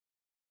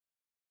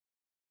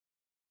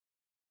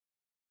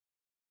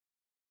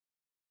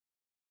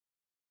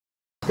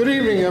Good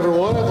evening,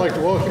 everyone. I'd like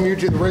to welcome you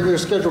to the regular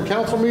scheduled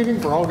council meeting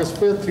for August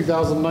 5th,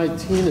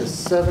 2019 at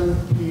 7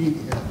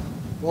 p.m.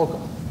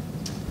 Welcome.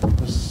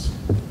 Ms.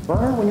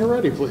 Berner, when you're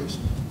ready, please.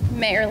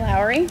 Mayor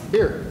Lowry.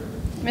 Here.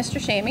 Mr.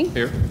 Shamey.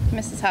 Here.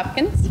 Mrs.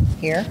 Hopkins.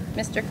 Here.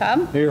 Mr.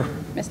 Cobb. Here.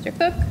 Mr.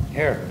 Cook.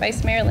 Here.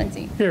 Vice Mayor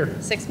Lindsay. Here.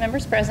 6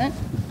 members present.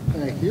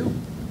 Thank you.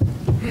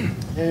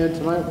 And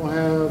tonight we'll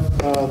have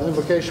the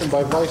invocation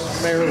by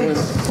Vice Mayor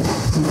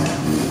Lindsay.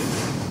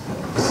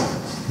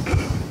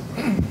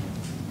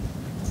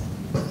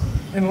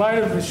 In light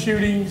of the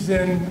shootings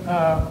in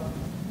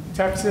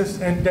Texas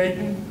and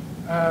Dayton,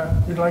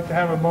 we'd like to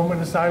have a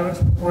moment of silence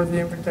before the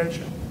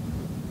invitation.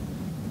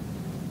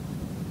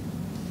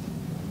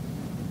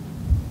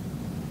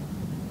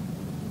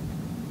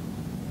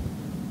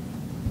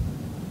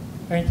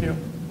 Thank you.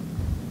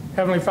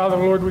 Heavenly Father,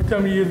 Lord, we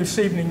come to you this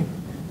evening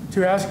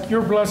to ask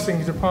your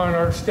blessings upon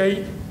our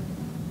state,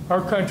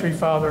 our country,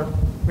 Father.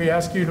 We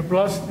ask you to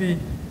bless the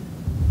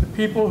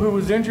people who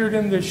was injured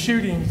in the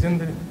shootings in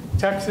the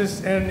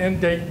Texas and in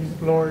Dayton,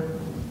 Lord.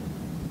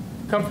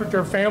 Comfort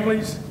their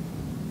families,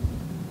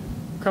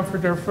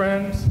 comfort their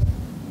friends,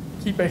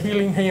 keep a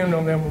healing hand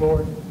on them,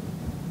 Lord.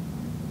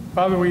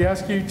 Father, we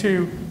ask you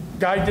to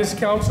guide this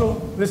council,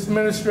 this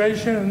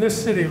administration, and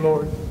this city,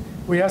 Lord.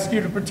 We ask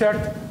you to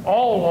protect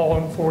all law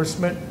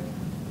enforcement,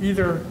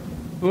 either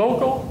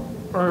local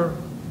or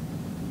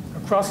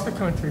across the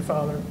country,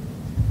 Father.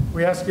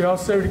 We ask you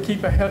also to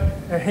keep a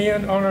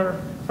hand on our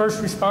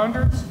first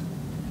responders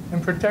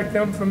and protect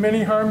them from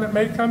any harm that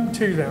may come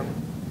to them.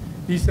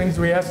 These things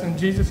we ask in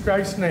Jesus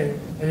Christ's name.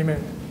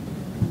 Amen.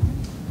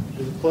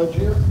 To the pledge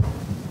here.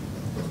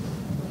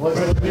 Pledge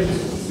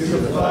allegiance to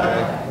the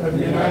flag of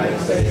the United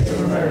States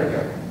of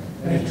America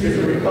and to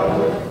the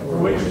republic for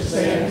which it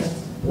stands,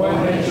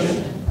 one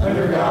nation,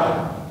 under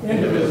God,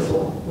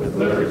 indivisible, with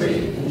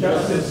liberty and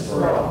justice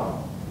for all.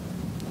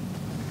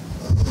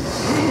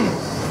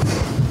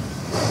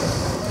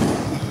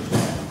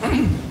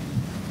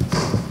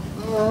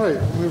 All right,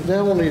 we'll move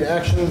down. We'll need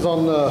actions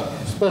on the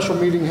special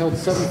meeting held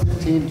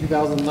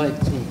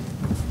 7/15/2019.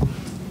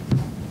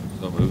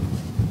 So moved.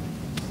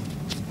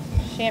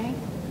 Shammy.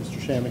 Mr.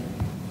 Shammy.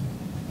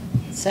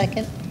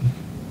 Second.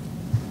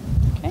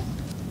 Okay.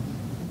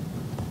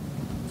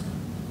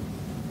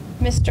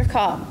 Mr.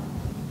 Cobb.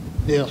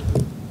 Yes.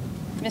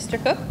 Mr.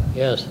 Cook.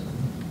 Yes.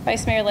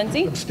 Vice Mayor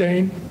Lindsay.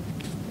 Abstain.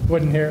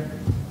 Wasn't here.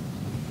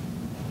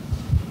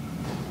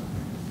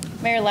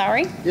 Mayor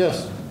Lowry.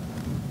 Yes.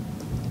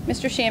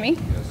 Mr. Shammy.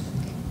 Yes.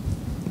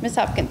 Ms.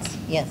 Hopkins.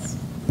 Yes.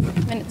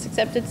 Minutes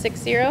accepted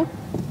 6-0.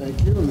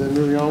 Thank you. And then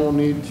moving on, we'll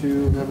need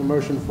to have a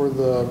motion for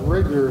the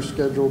regular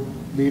scheduled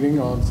meeting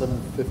on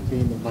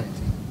 7/15/19.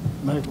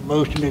 Make a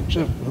motion to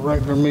accept the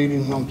regular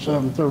meeting on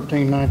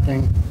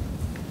 7/13/19.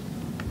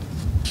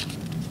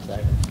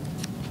 Second.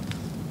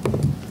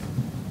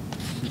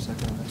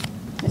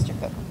 Mr.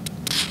 Cook.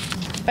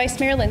 Vice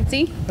Mayor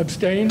Lindsay.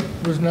 Abstain.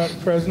 Was not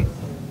present.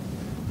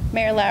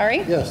 Mayor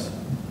Lowry. Yes.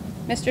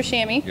 Mr.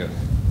 Shammy. Yes.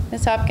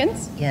 Ms.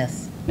 Hopkins.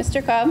 Yes.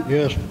 Mr. Cobb.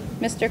 Yes.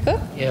 Mr.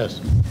 Cook. Yes.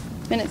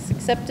 Minutes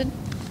accepted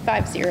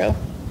 5-0.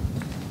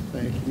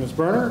 Thank you, Ms.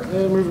 Berner.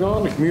 And moving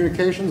on to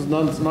communications,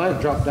 none tonight.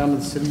 Drop down to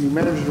the city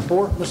manager's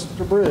report.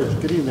 Mr. Bridge,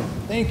 good evening.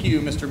 Thank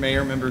you, Mr.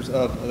 Mayor, members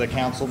of the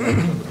council,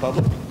 members of the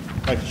public.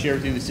 I'd like to share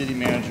with you the city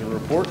manager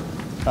report.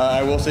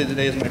 I will say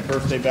today is my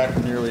first day back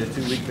from nearly a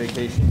 2-week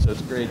vacation, so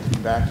it's great to be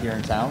back here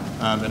in town.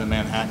 I've been in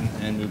Manhattan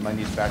and moved my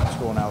niece back to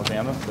school in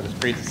Alabama, but it's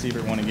great to see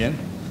everyone again.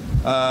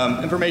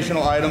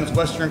 Informational items,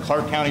 Western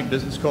Clark County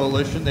Business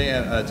Coalition, they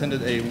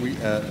attended a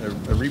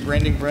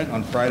rebranding event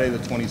on Friday the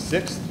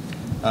 26th,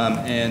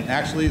 and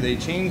actually they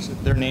changed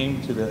their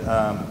name to the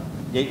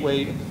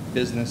Gateway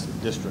Business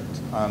District.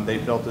 They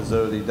felt as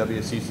though the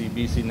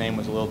WCCBC name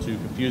was a little too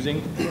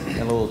confusing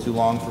and a little too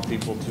long for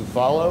people to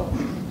follow,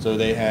 so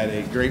they had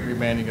a great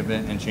rebranding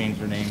event and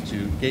changed their name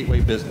to Gateway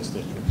Business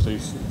District.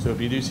 So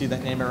if you do see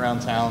that name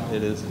around town,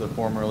 it is the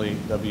formerly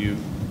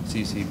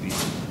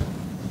WCCBC.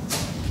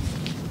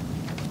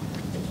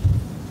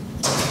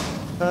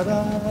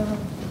 Ta-da!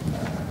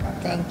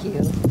 Thank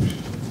you.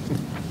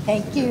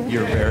 Thank you.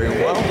 You're very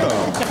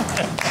welcome.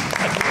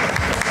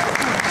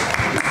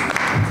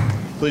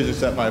 Please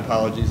accept my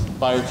apologies.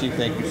 Fire Chief,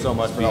 thank you so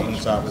much for helping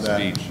us out with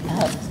that.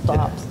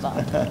 Stop.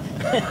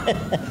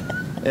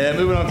 And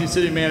moving on to the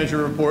city manager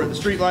report, the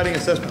street lighting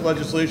assessment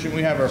legislation,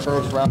 we have our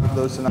first round of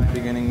those tonight,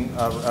 beginning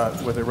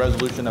with a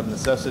resolution of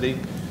necessity.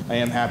 I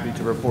am happy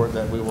to report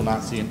that we will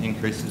not see an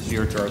increase this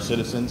year to our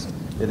citizens.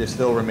 It is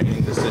still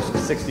remaining the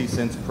 60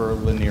 cents per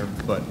linear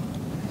foot.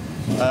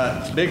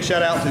 Big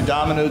shout out to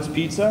Domino's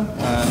Pizza.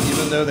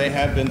 Even though they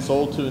have been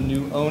sold to a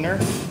new owner,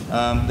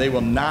 they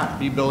will not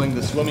be building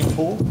the swimming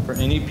pool for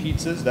any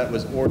pizzas that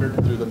was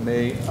ordered through the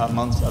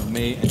months of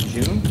May and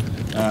June.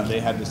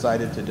 They have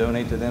decided to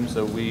donate to them,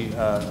 so we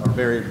are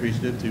very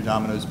appreciative to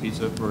Domino's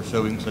Pizza for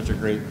showing such a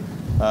great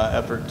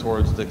effort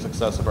towards the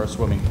success of our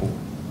swimming pool.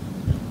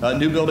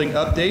 New building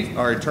update.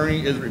 Our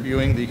attorney is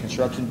reviewing the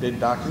construction bid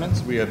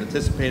documents. We have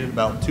anticipated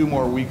about 2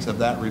 more weeks of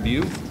that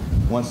review.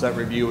 Once that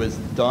review is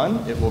done,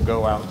 it will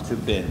go out to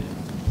bid.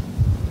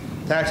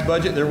 Tax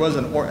budget, there was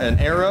an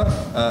error,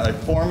 a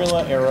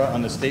formula error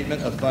on the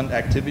statement of fund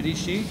activity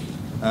sheet.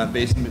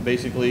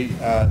 Basically,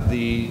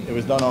 it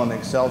was done on an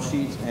Excel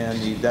sheet, and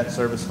the debt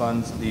service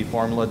funds, the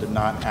formula did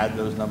not add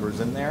those numbers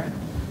in there.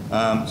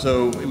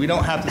 So we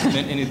don't have to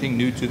submit anything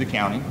new to the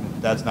county.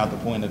 That's not the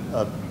point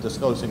of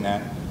disclosing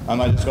that. I'm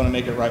just going to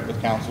make it right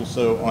with council.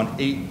 So on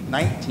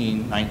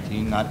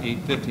 8/19/19, not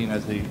 8/15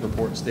 as the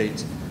report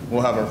states,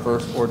 we'll have our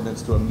first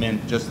ordinance to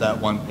amend just that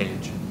one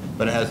page.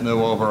 But it has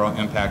no overall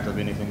impact of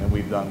anything that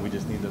we've done. We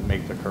just need to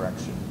make the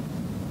correction.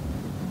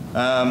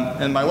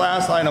 And my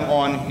last item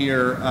on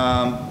here,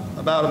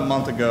 about a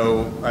month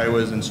ago, I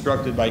was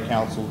instructed by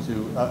council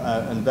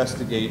to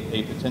investigate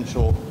a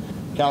potential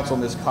council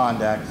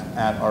misconduct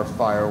at our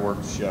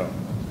fireworks show.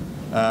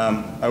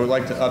 I would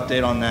like to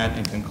update on that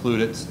and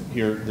conclude it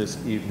here this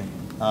evening.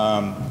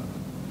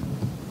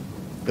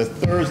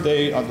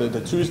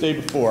 The Tuesday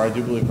before, I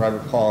do believe I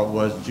recall, it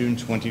was June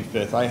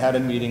 25th. I had a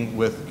meeting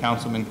with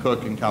Councilman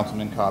Cook and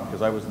Councilman Cobb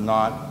because I was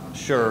not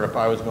sure if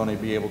I was going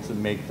to be able to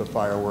make the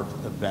fireworks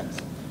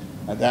event.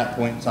 At that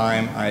point in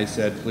time, I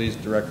said, please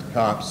direct the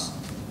cops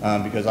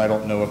because I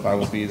don't know if I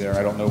will be there.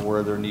 I don't know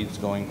where their need's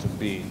going to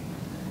be.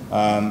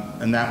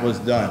 And that was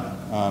done.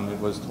 It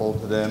was told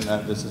to them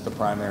that this is the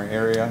primary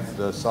area,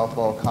 the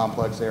softball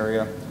complex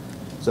area.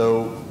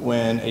 So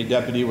when a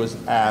deputy was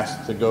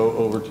asked to go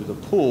over to the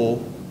pool,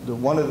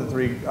 one of the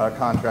three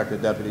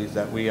contracted deputies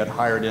that we had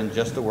hired in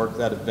just to work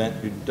that event,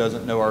 who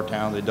doesn't know our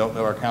town, they don't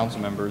know our council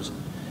members,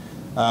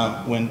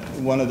 when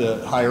one of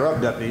the higher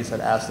up deputies had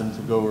asked them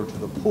to go over to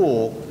the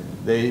pool,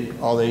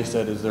 all they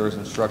said is there was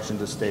instruction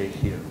to stay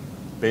here.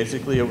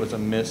 Basically, it was a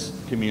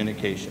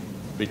miscommunication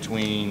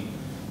between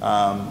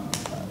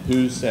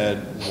who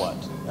said what.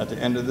 At the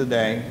end of the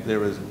day, there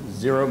was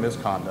zero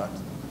misconduct.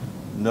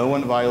 No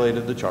one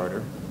violated the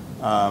charter.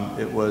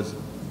 It was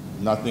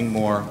nothing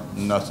more,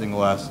 nothing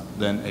less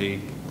than a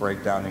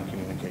breakdown in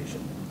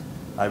communication.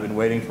 I've been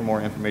waiting for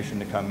more information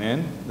to come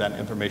in. That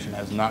information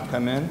has not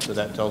come in, so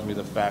that tells me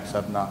the facts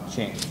have not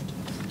changed.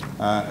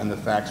 And the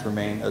facts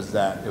remain as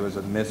that. It was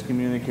a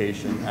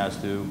miscommunication as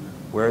to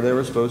where they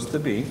were supposed to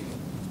be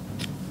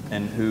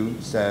and who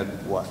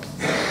said what.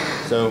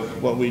 So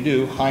what we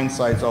do,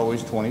 hindsight's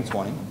always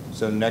 20/20.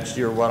 So next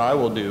year what I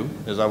will do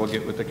is I will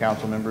get with the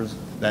council members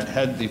that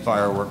head the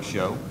fireworks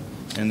show,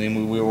 and then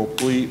we will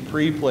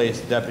pre-place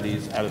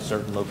deputies at a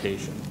certain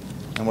location.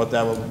 And what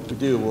that will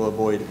do will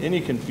avoid any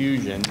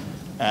confusion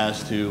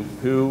as to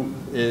who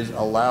is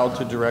allowed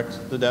to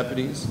direct the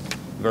deputies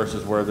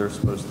versus where they're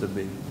supposed to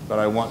be. But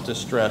I want to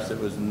stress it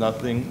was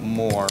nothing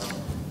more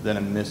than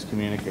a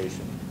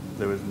miscommunication.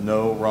 There was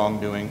no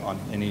wrongdoing on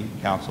any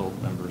council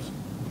member's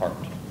part.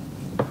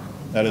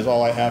 That is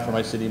all I have for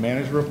my city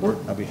manager report.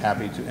 I'll be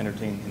happy to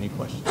entertain any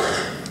questions.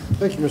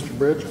 Thank you, Mr.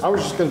 Bridge. I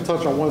was just going to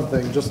touch on one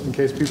thing, just in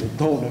case people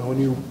don't know.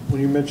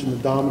 When you mentioned the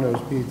Domino's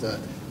pizza,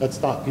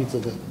 that's not pizza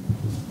that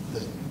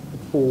the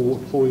pool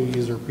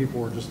employees or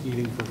people are just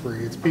eating for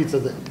free. It's pizza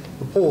that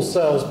the pool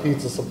sells,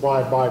 pizza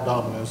supplied by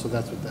Domino's, so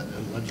that's what that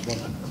is. I just want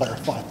to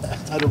clarify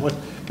that. I don't want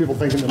people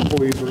thinking the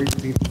employees are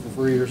eating pizza for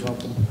free or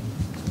something.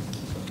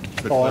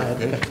 That's all I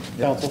had.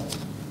 Council.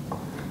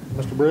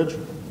 Mr. Bridge?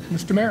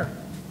 Mr. Mayor.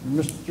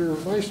 Mr.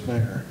 Vice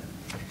Mayor.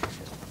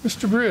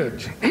 Mr.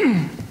 Bridge,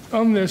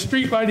 on the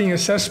street lighting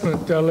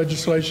assessment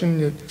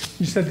legislation,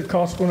 you said the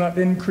cost will not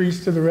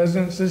increase to the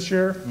residents this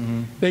year.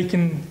 They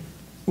can,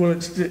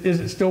 is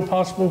it still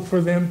possible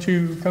for them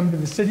to come to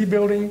the city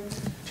building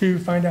to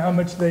find out how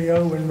much they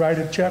owe and write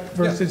a check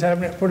versus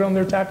having it put on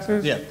their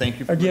taxes? Yeah, thank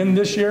you. Again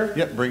this year?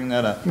 Yep, bringing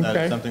that up.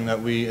 That's something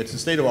that it's the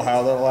state of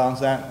Ohio that allows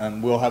that,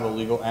 and we'll have a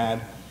legal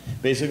ad.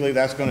 Basically,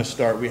 that's going to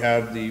start. We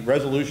have the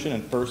resolution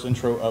and first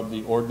intro of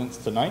the ordinance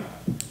tonight.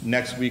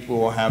 Next week, we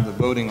will have the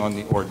voting on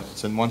the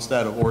ordinance. And once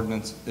that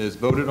ordinance is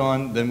voted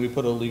on, then we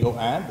put a legal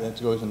ad that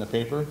goes in the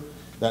paper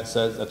that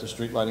says that the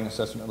street lighting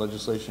assessment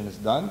legislation is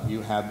done.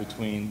 You have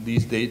between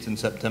these dates in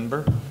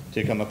September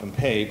to come up and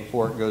pay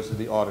before it goes to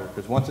the auditor.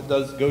 Because once it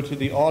does go to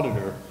the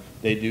auditor,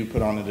 they do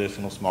put on an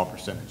additional small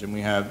percentage. And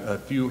we have a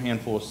few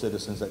handful of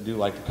citizens that do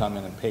like to come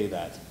in and pay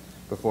that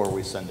before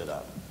we send it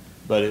up.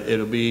 But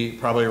it'll be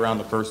probably around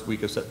the first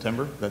week of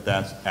September that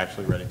that's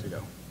actually ready to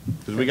go.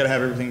 Because we got to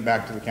have everything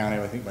back to the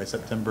county, I think, by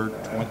September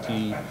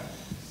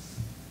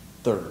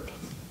 23rd.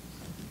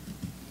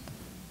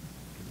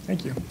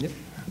 Thank you. Yep.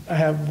 I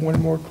have one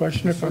more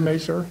question, if I may,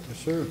 sir. Yes,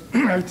 sir.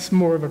 It's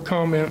more of a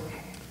comment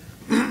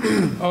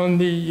on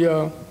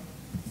the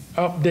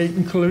update and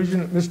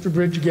conclusion that Mr.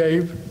 Bridge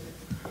gave.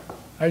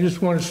 I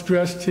just want to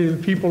stress to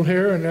the people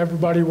here and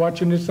everybody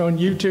watching this on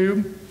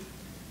YouTube,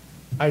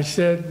 I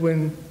said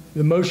when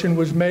the motion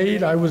was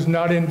made, I was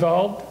not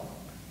involved.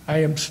 I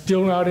am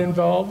still not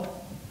involved,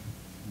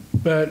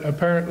 but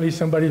apparently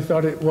somebody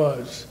thought it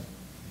was.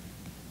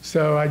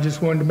 So I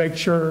just wanted to make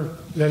sure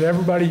that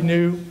everybody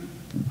knew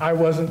I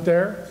wasn't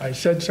there. I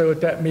said so at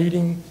that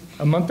meeting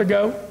a month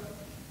ago,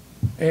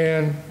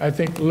 and I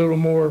think a little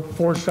more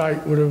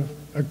foresight would have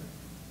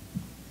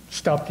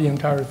stopped the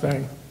entire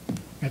thing.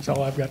 That's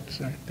all I've got to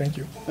say. Thank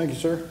you. Thank you,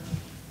 sir.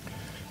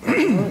 All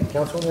right,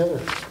 council, any other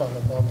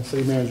comment on the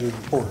city manager's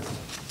report?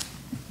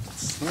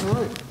 All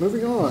right,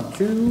 moving on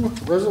to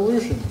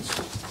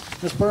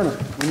resolutions. Ms. Brenner,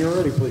 when you're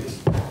ready,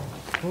 please.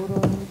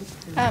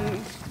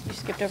 You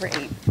skipped over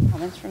 8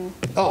 comments from,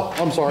 Oh,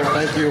 I'm sorry,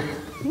 thank you.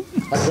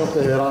 I jumped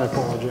ahead, I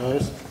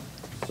apologize. So,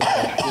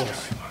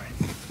 yes.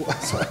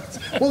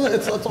 Well,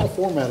 it's all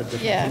formatted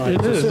different Yeah. tonight.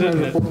 It is, So,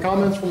 isn't it?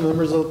 comments from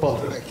members of the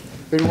public.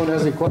 If anyone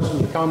has any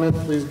questions or comments,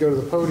 please go to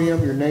the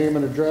podium, your name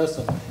and address,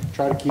 and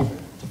try to keep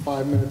it to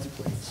 5 minutes,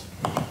 please.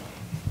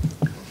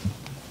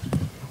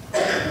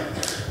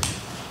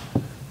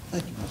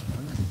 Thank you, Ms.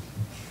 Brenner.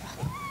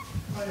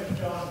 My name is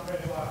John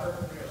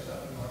Predlocker,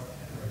 307 North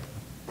Henry.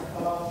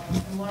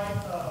 In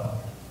light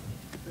of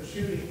the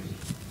shootings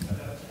that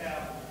have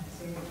happened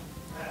in the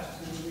past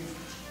 2 weeks,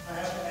 I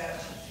have to ask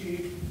the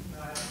chief,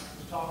 and I was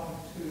talking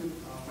to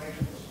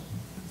Rachel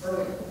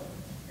earlier,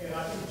 and I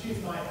think the chief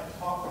and I have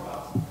talked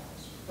about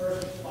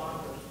first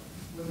responders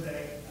when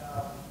they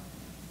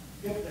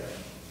get there.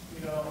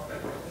 You know,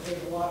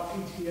 there's a lot of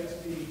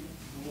PTSD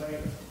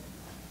later.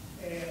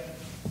 And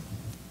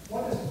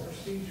what is the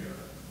procedure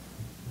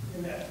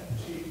in that,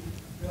 chief?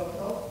 You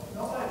know,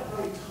 nobody's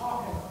really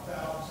talking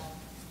about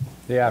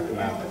The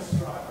aftermath. ambulance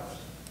drivers.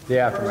 The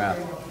aftermath.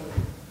 First came up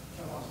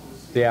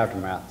with, The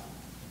aftermath.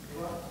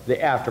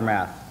 The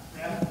aftermath.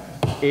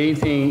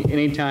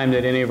 Anytime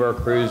that any of our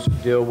crews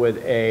deal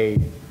with a,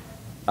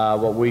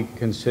 what we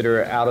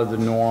consider out of the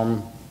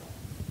norm,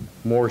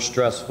 more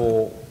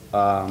stressful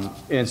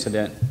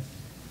incident,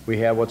 we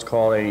have what's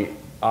called a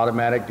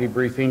automatic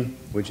debriefing,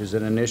 which is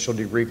an initial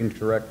debriefing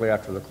directly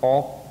after the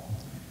call,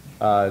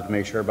 to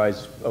make sure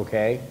everybody's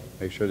okay,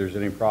 make sure there's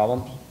any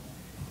problems.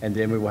 And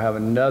then we will have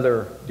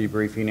another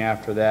debriefing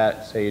after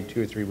that, say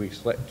 2 or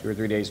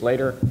 3 days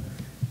later,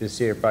 to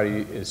see if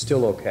everybody is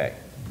still okay.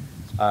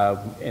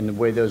 And the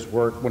way those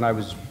work, when I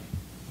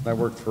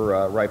worked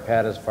for Wright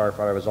Pat as a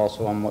firefighter, I was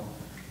also on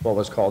what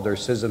was called their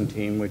CISM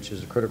team, which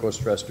is a critical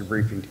stress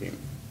debriefing team,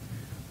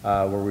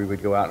 where we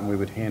would go out and we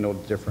would handle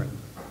different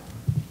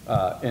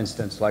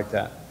incidents like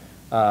that.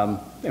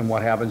 And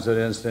what happens at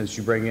an instance,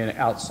 you bring in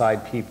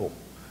outside people,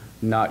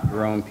 not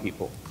your own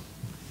people.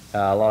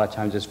 A lot of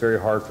times it's very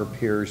hard for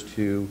peers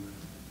to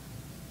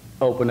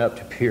open up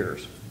to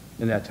peers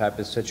in that type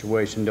of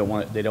situation.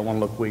 They don't want to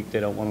look weak, they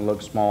don't want to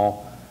look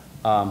small.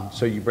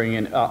 So you bring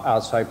in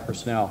outside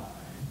personnel.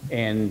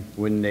 And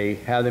when they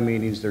have the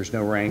meetings, there's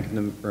no rank in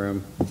the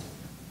room,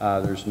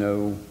 there's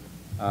no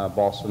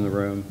boss in the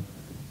room,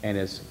 and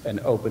it's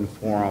an open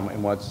forum,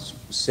 and what's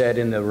said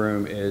in the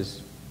room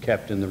is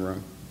kept in the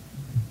room.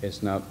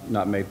 It's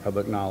not made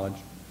public knowledge.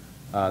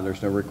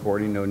 There's no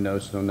recording, no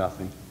notes, no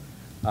nothing.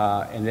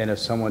 And then if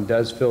someone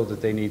does feel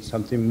that they need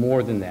something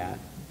more than that,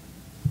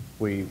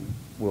 we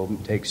will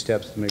take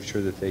steps to make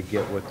sure that they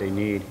get what they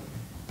need.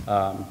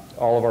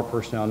 All of our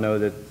personnel know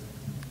that,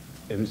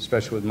 and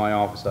especially with my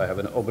office, I have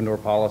an open door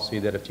policy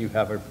that if you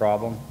have a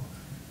problem,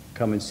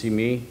 come and see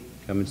me,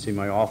 come and see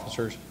my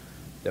officers,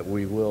 that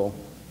we will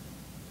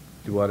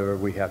do whatever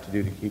we have to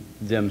do to keep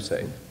them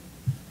safe.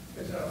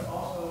 is there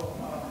also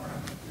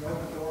the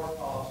open door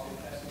policy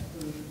that has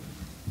included,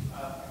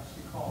 as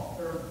you call,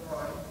 third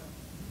party?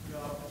 You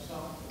know, if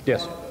some,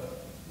 Yes. one of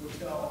the would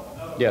tell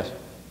another. Yes.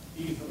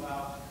 He's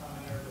allowed to come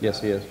in there.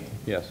 Yes, he is.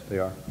 Yes, they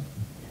are.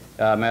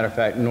 Matter of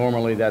fact,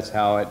 normally that's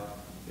how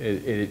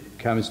it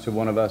comes to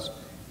one of us,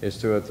 is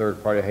through a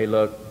third party. Hey,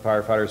 look,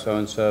 firefighter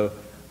so-and-so,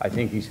 I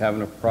think he's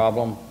having a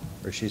problem,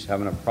 or she's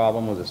having a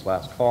problem with this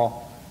last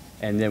call.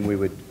 And then we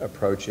would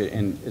approach it,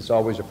 and it's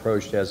always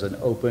approached as an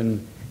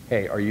open,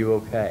 hey, are you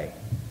okay?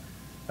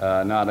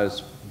 Not as,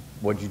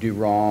 what'd you do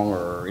wrong,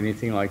 or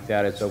anything like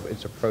that.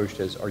 It's approached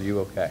as, are you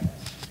okay?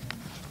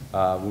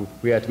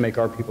 We have to make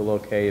our people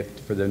okay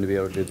for them to be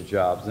able to do the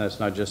jobs. And that's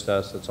not just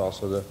us, it's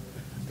also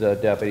the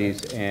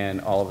deputies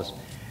and all of us.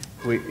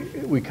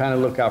 We kind of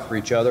look out for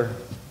each other,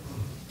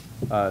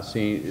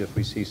 seeing if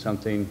we see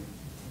something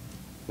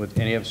with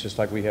any of us, just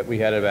like we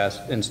had an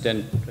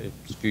incident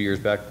a few years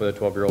back with a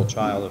 12-year-old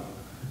child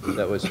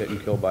that was hit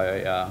and killed by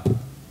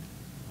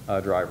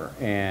a driver.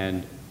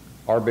 And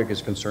our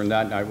biggest concern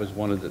that night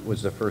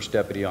was the first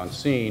deputy on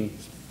scene,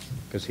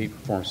 because he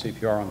performed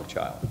CPR on the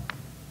child.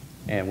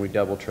 And we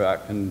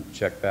double-tracked and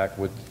checked back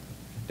with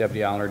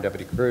Deputy Allen or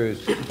Deputy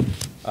Cruz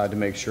to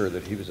make sure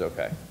that he was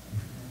okay.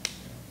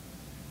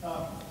 And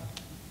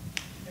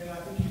I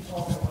think you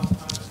told me one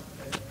time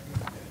that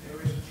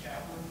there is a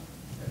chaplain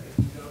that they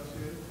can go to,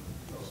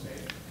 go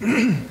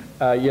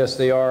stay. Yes,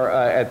 they are.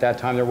 At that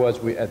time, there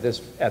was. At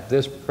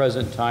this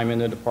present time in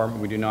the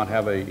department, we do not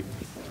have a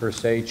per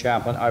se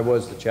chaplain. I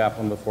was the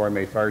chaplain before I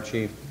made fire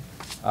chief,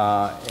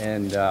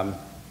 and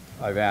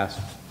I've asked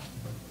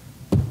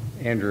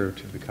Andrew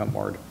to become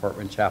our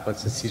department chaplain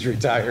since he's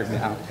retired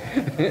now.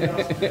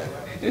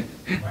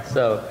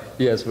 So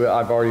yes,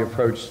 I've already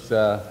approached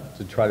to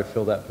try to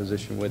fill that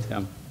position with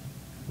him.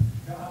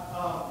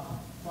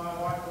 My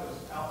wife was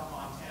out in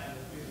Montana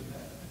the reason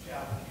that the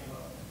chaplain came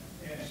up,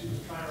 and she was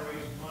trying to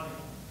raise money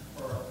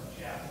for a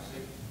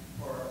chaplaincy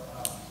for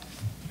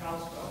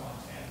Kalispell,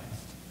 Montana.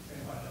 If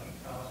anybody knows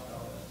what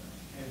Kalispell is.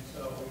 And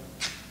so we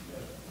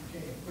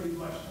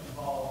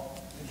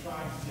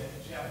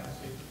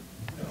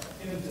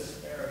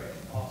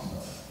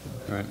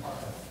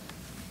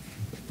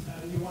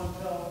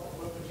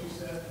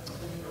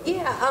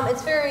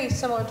It's very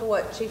similar to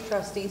what Chief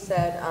Trustee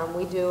said.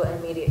 We do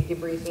an immediate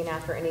debriefing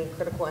after any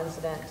critical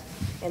incident,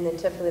 and then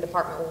typically the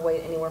department will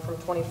wait anywhere from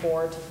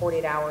 24 to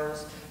 48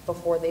 hours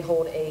before they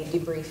hold a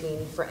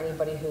debriefing for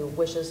anybody who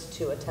wishes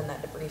to attend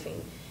that debriefing.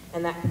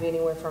 And that can be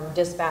anywhere from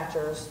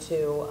dispatchers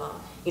to,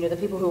 the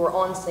people who were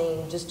on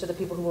scene, just to the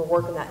people who were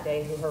working that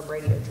day who heard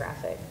radio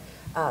traffic.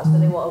 So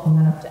they will open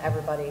that up to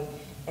everybody.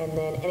 And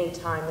then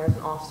anytime there's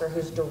an officer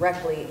who's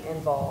directly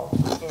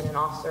involved in an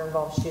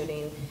officer-involved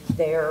shooting,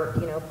 they're,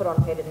 put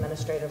on paid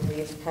administrative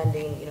leave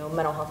pending,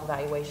 mental health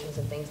evaluations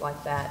and things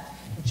like that,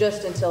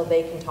 just until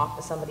they can talk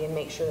to somebody and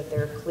make sure that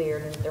they're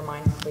cleared and that their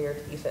mind's clear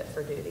to be fit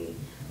for duty.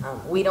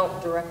 We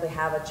don't directly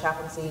have a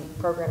chaplaincy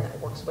program that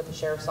works with the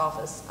sheriff's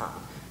office.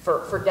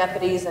 For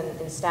deputies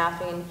and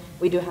staffing,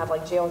 we do have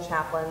like jail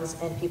chaplains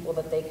and people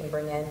that they can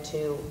bring in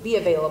to be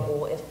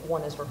available if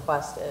one is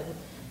requested,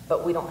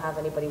 but we don't have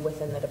anybody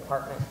within the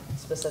department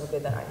specifically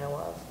that I know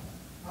of.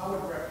 I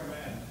would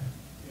recommend,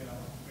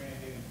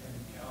 Randy and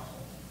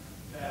council,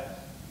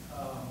 that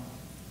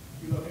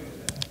you look into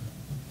that.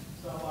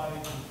 Somebody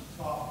who's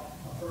taught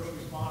a first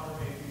responder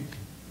maybe,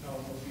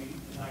 would be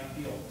an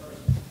ideal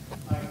person.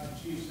 Like the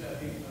chief said,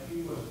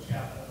 he was a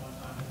chaplain at one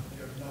time, and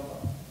there's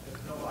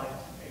nobody to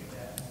take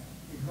that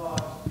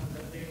because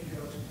they can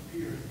go to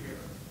peer to peer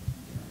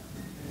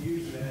and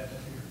use it as a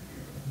peer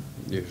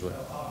to peer. Usually. So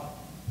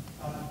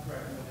I'll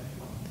recommend that you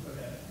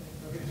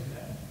look into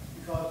that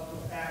because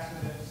of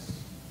accidents,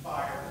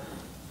 fire,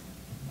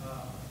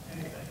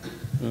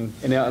 anything.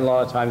 And a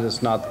lot of times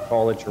it's not the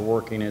call that you're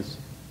working, it's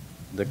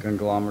the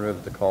conglomerate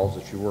of the calls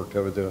that you worked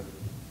over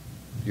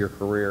your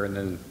career, and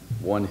then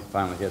one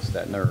finally hits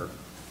that nerve.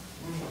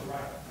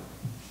 Right.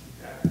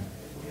 Exactly.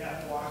 We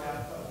have to walk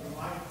out,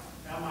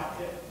 that might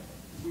hit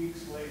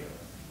weeks later,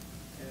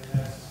 and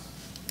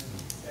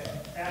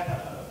add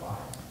that another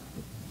fire,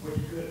 which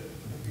could,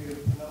 if you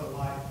another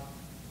life,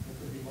 it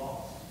could be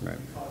lost. Right.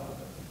 Because of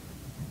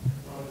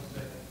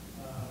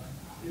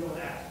you don't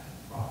act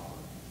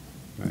properly.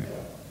 Right.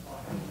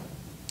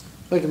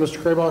 Thank you, Mr.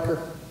 Kraybacher.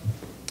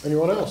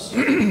 Anyone else?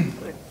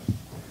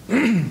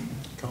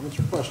 Comments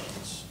or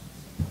questions?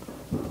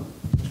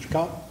 Mr.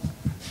 Cobb?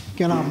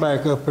 Can I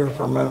back up here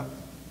for a minute?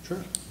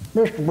 Sure.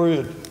 Mr.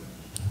 Bridge,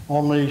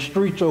 on the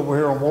streets over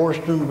here on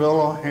Washington,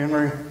 Villa,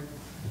 Henry,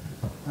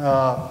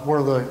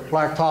 where the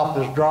blacktop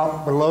is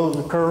dropped below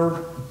the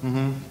curb,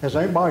 has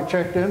anybody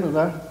checked into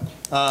that?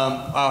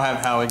 I'll have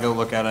Howie go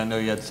look at it. I know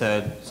you had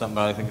said something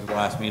about, I think, the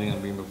last meeting and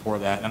the meeting before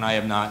that, and I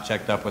have not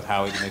checked up with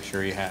Howie to make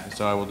sure he has,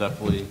 so I will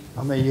definitely.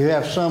 I mean, you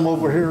have some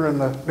over here in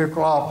the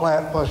Bickle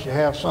Platte, plus you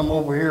have some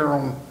over here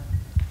on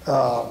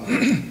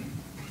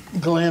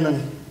Glen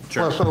and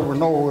Sure. plus over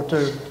Norwood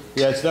too.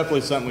 Yeah, it's definitely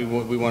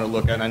something we want to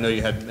look at, and I know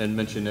you had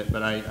mentioned it,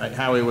 but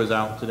Howie was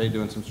out today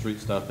doing some street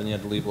stuff, and he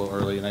had to leave a little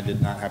early, and I did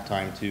not have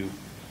time to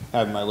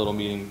have my little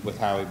meeting with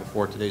Howie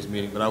before today's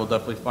meeting, but I will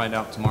definitely find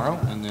out tomorrow,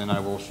 and then I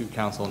will shoot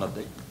council an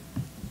update.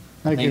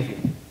 Thank you.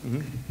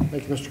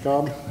 Thank you, Mr.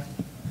 Cobb.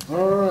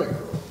 All right.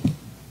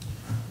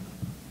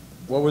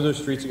 What were those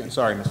streets again?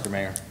 Sorry, Mr.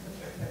 Mayor.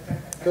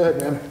 Go ahead,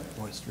 man.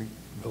 What street?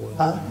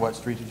 What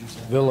street did you say?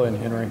 Villa and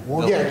Henry.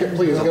 Yeah,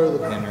 please go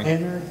to Henry.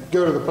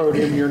 the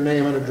podium, your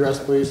name and address,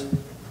 please,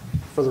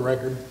 for the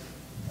record.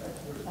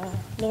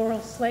 Laurel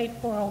Slate,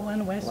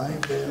 401 West.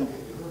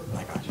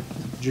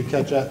 Did you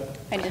catch that?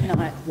 I did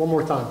not. One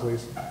more time,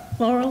 please.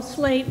 Laurel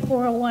Slate,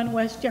 401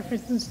 West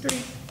Jefferson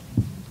Street.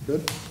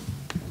 Good?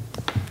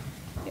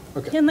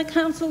 Okay. Can the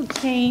council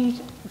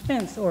change the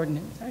fence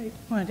ordinance? I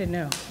want to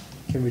know.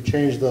 Can we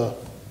change the,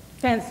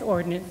 Fence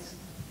ordinance.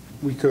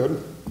 we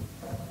could.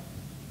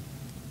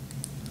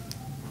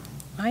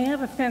 I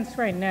have a fence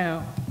right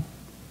now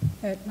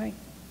that my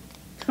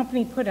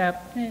company put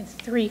up, and it's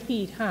 3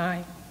 feet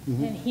high,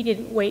 and he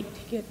didn't wait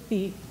to get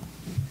the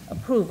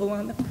approval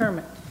on the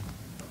permit.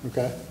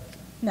 Okay.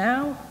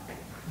 Now,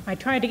 I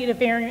tried to get a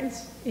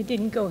variance, it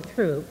didn't go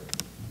through.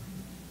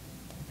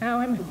 Now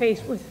I'm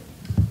faced with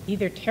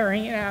either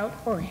tearing it out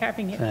or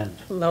having it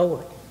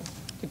lowered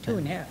to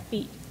 2.5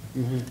 feet.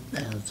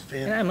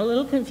 And I'm a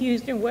little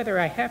confused in whether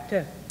I have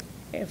to,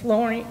 if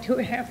lowering it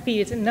 2.5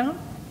 feet is enough,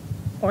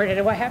 or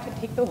do I have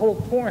to take the whole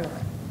corner?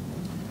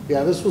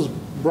 Yeah, this was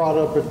brought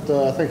up at,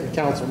 I think, a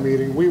council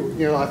meeting.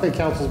 I think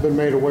council's been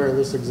made aware of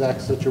this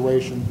exact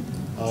situation.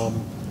 I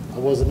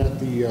wasn't at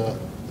the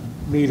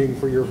meeting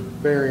for your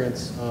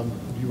variance. Do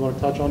you want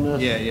to touch on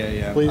this?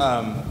 Yeah. Please.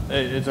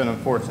 It's an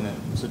unfortunate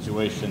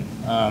situation.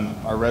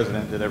 Our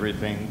resident did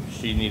everything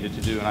she needed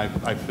to do, and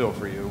I feel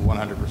for you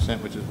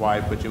 100%, which is why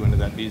I put you into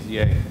that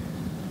BZA.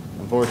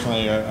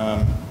 Unfortunately,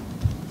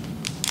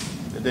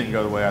 it didn't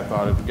go the way I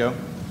thought it would go.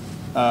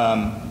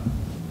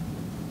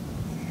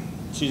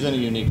 She's in a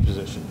unique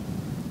position.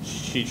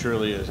 She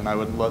truly is, and I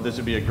would love, this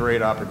would be a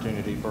great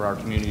opportunity for our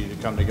community to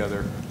come together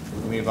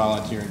and me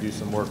volunteer and do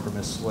some work for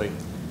Ms. Slate.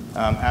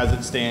 As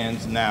it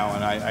stands now,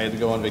 and I had to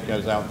go on vacation, I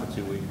was out for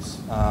 2 weeks.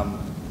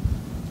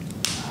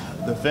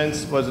 The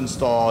fence was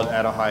installed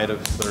at a height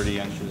of 30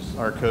 inches.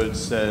 Our code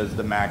says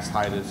the max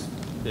height is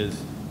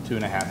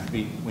 2.5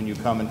 feet when you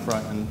come in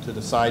front and to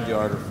the side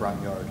yard or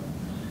front yard.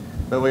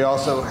 But we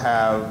also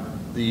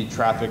have the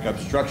traffic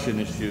obstruction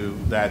issue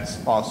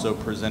that's also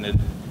presented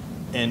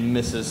in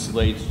Mrs.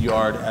 Slade's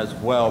yard as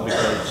well,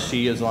 because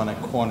she is on a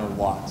corner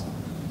lot.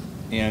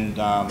 And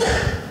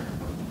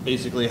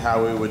basically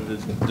how we would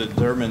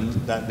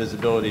determine that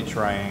visibility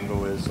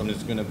triangle is, I'm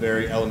just going to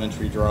very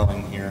elementary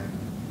drawing here.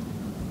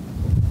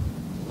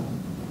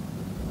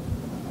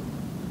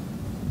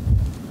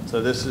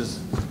 So this is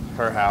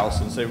her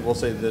house, and we'll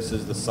say this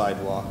is the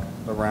sidewalk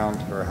around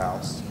her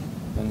house,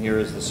 and here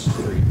is the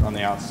street on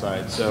the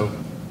outside. So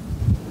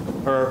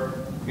her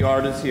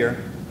yard is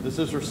here. This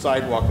is her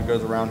sidewalk that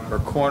goes around her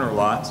corner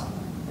lot,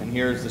 and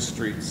here's the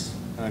streets.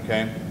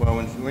 Okay. Well,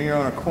 when you're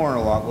on a corner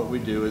lot, what we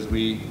do is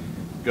we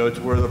go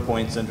to where the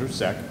points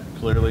intersect.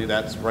 Clearly,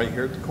 that's right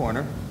here at the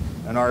corner,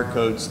 and our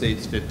code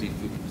states 50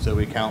 feet. So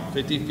we count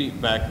 50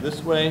 feet back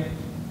this way,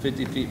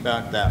 50 feet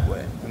back that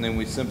way, and then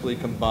we simply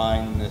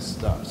combine this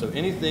stuff. So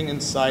anything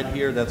inside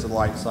here that's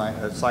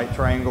a sight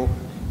triangle,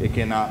 it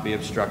cannot be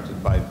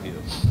obstructed by view.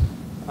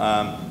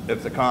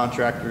 If the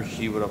contractor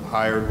she would have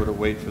hired would have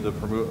waited for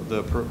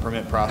the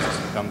permit process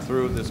to come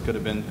through, this could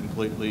have been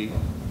completely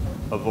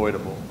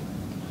avoidable.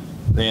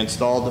 They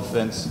installed the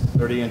fence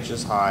 30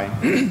 inches high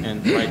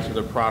and right to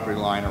the property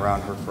line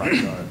around her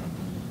front yard.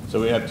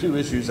 So we have two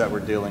issues that we're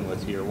dealing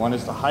with here. One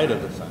is the height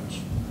of the fence,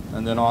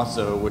 and then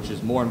also, which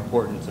is more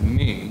important to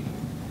me,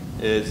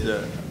 is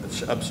the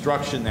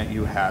obstruction that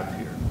you have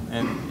here.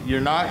 And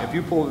you're not, if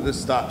you pull this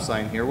stop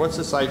sign here, what's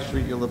the side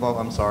street you live off?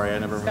 I'm sorry, I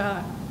never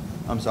remember. Scott.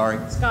 I'm sorry?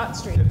 Scott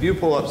Street. If you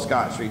pull up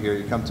Scott Street here,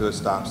 you come to a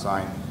stop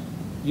sign,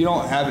 you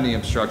don't have any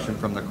obstruction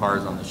from the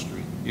cars on the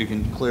street. You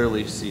can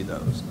clearly see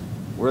those.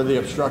 Where the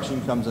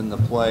obstruction comes into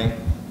play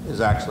is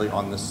actually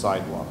on this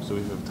sidewalk. So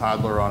if you have a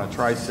toddler on a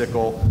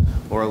tricycle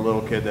or a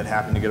little kid that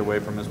happened to get away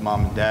from his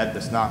mom and dad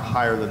that's not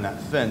higher than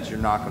that fence, you're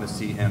not going to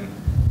see him.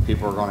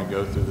 People are going to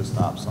go through the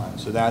stop sign.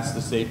 So that's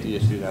the safety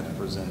issue that's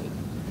presented.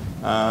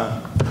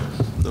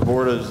 The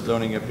Board of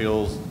Zoning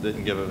Appeals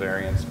didn't give a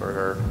variance for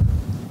her.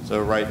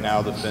 So right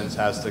now the fence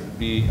has to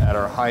be at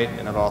our height,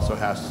 and it also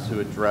has to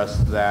address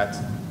that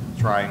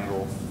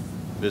triangle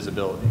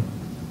visibility.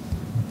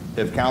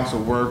 If council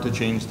were to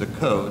change the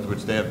codes,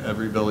 which they have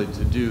every ability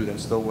to do, that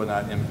still would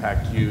not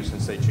impact you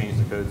since they changed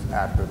the codes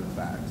after the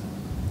fact.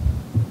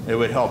 It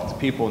would help the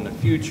people in the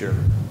future,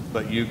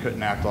 but you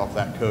couldn't act off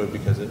that code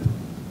because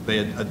they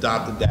had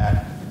adopted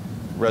that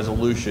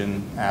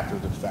resolution after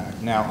the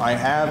fact. Now, I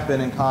have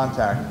been in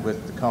contact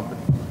with the company,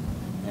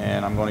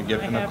 and I'm going to give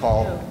him a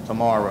call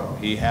tomorrow.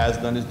 He has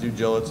done his due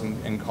diligence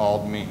and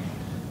called me.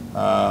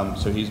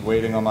 So he's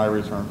waiting on my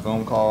return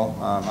phone call.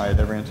 I had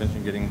every intention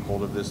of getting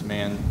hold of this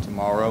man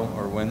tomorrow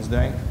or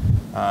Wednesday,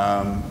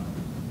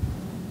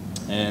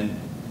 and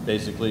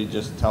basically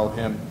just tell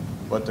him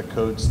what the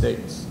code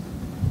states.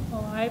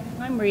 Well,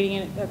 I'm reading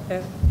it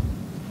that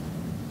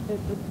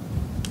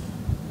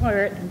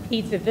where it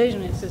impedes the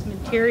vision, it says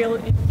material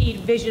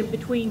impede vision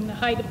between the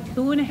height of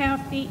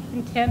 2.5 feet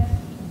and 10 feet.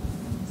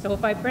 So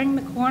if I bring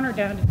the corner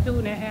down to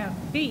 2.5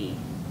 feet,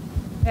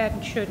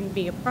 that shouldn't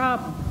be a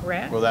problem,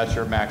 correct? Well, that's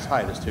your max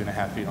height, is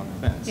 2.5 feet on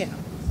the fence. Yeah,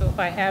 so if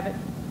I have it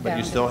But down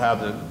you to- still have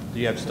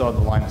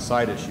the line of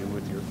sight issue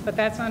with your, But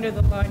that's under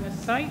the line of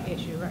sight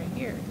issue right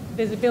here.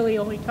 Visibility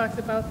only talks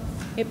about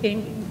it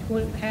being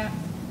 2.5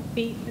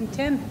 feet and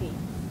 10 feet.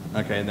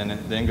 okay, then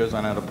it then goes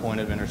on at a point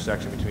of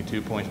intersection between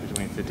 2 points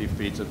between 50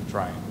 feet of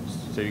triangles.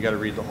 So you got to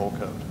read the whole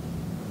code.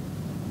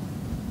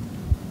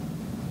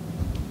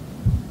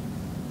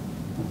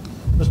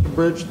 Mr.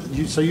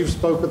 Bridge, so you've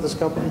spoke with this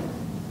company?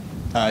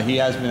 He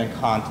has been in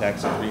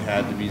contact since we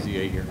had the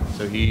BZA here.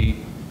 So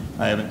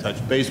I haven't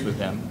touched base with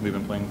him. We've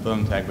been playing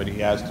phone tag, but he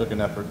has took an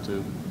effort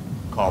to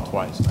call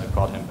twice. I've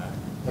called him back.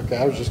 Okay,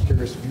 I was just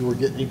curious if you were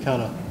getting any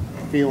kind of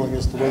feeling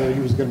as to whether he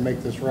was going to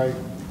make this right.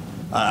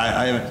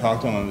 I haven't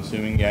talked to him. I'm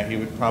assuming, yeah, he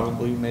would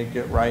probably make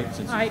it right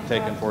since I he's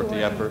taken talked forth to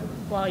the him effort.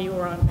 while you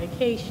were on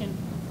vacation,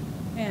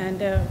 and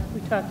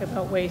we talked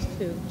about ways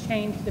to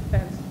change the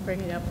fence,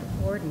 bring it up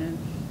with ordinance,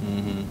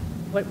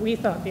 what we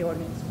thought the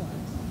ordinance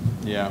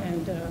was. Yeah.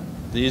 And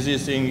The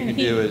easiest thing you can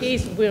do is,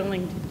 he's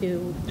willing to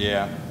do,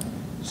 yeah.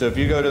 So if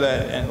you go to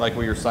that, and like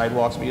where your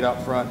sidewalks meet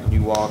out front, and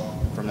you walk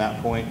from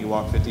that point, you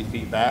walk 50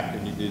 feet back,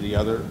 and you do the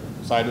other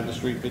side of the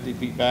street 50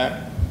 feet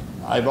back.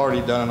 I've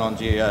already done it on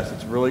GIS.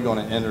 It's really going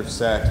to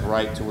intersect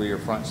right to where your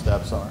front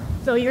steps are.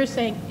 so you're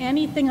saying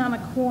anything on a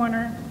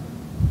corner,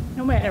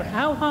 no matter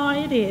how high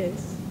it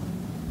is,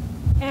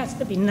 has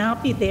to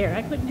not be there.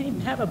 I couldn't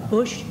even have a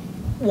bush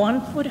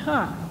 1 foot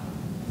high.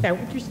 Is that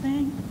what you're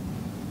saying?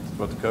 That's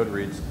what the code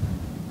reads.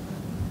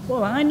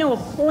 Well, I know of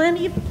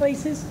plenty of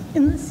places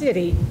in the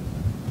city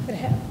that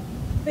have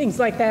things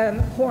like that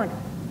in the corner,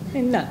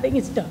 and nothing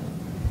is done.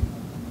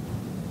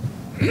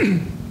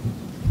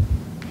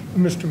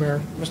 Mr. Mayor,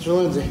 Mr.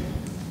 Lindsay?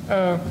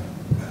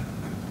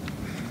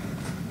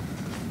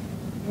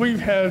 we've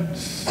had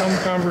some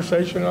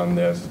conversation on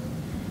this.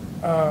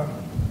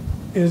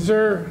 Is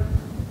there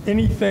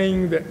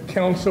anything that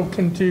council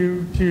can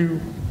do to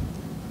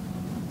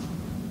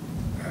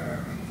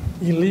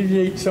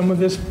alleviate some of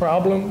this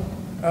problem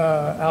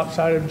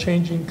outside of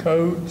changing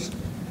codes?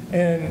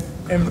 And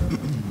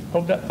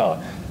hold that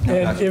thought.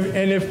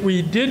 And if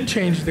we did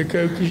change the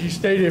code, because you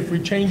stated if we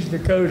changed the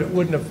code, it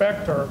wouldn't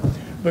affect her,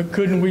 but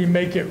couldn't we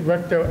make it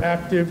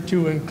retroactive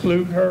to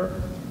include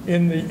her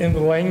in the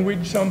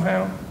language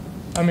somehow?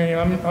 I mean,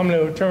 I'm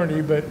no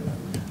attorney, but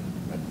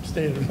I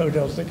stayed at a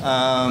Motel 6.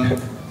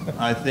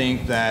 I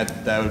think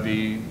that would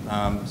be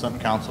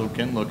something council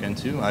can look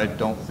into. I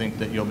don't think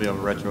that you'll be able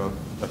to retro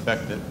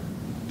affect it,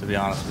 to be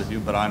honest with you,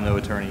 but I'm no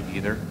attorney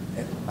either.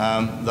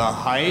 The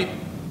height,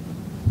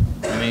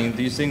 I mean,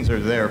 these things are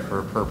there for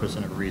a purpose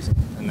and a reason,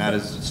 and that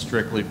is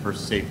strictly for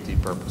safety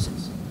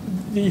purposes.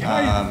 The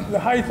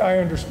height I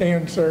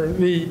understand, sir.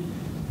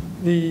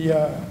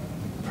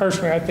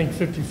 Personally, I think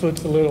 50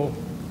 foot's a little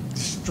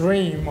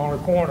extreme on a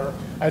corner.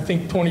 I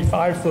think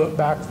 25 foot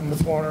back from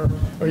the corner,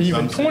 or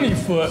even 20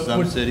 foot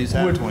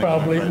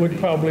would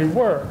probably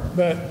work.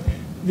 But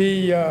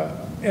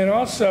and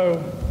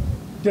also,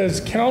 does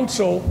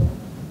council,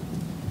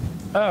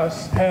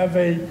 us, have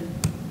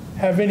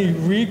any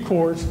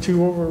recourse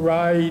to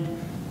override,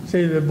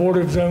 say, the Board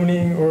of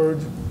Zoning or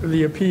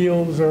the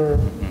appeals or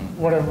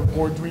whatever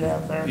boards we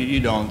have there? You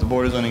don't. The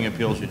Board of Zoning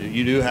Appeals you do.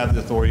 You do have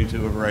the authority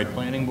to override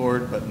Planning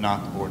Board, but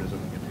not the Board of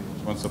Zoning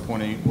Appeals. Once the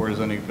Board of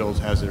Zoning Appeals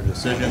has their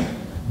decision,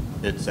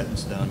 it's set in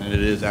stone, and it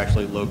is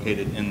actually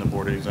located in the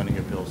Board of Zoning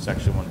Appeals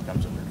section when it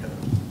comes under code.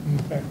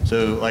 Okay.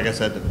 So, like I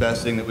said, the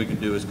best thing that we can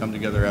do is come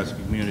together as a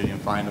community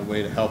and find a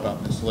way to help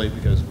out Ms. Slate,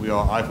 because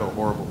I feel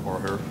horrible for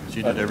her.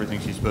 She did everything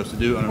she's supposed to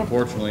do, and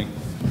unfortunately,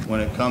 when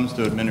it comes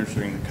to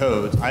administering the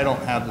codes, I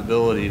don't have the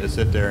ability to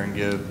sit there and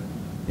give,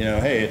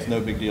 hey, it's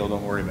no big deal,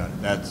 don't worry about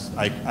it.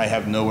 I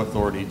have no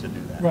authority to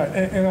do that. Right,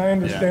 and I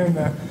understand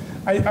that.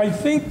 I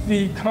think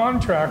the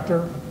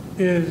contractor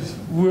is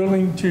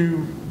willing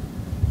to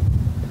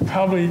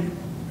probably,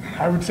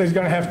 I would say, is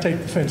going to have to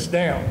take the fence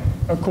down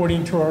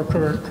according to our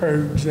current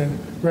codes and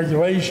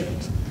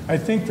regulations. I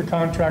think the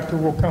contractor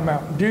will come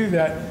out and do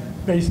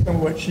that based on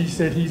what she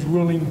said he's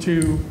willing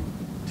to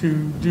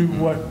do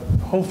what,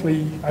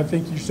 hopefully, I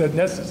think you said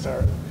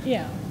necessary.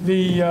 Yeah.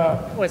 We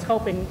were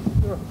hoping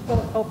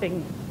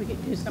we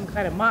could do some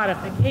kind of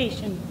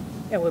modification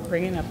that would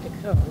bring it up to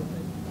code.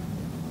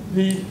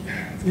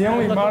 The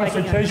only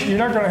modification, you're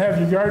not going to have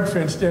your yard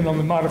fenced in on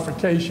the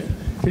modification,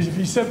 because if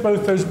you set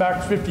both those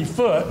back 50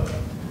 foot,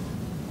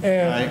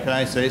 and... Can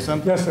I say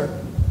something? Yes, sir.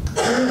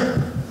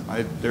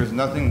 There's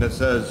nothing that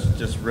says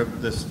just rip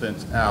this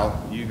fence out,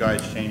 you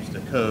guys change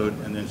the code,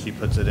 and then she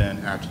puts it in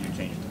after you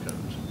change the code.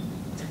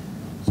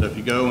 So if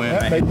you go in,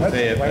 I hate to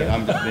say it, but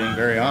I'm just being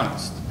very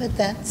honest.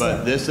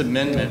 But this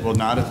amendment will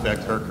not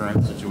affect her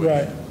current situation.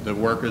 Right. The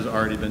work has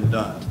already been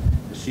done.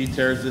 If she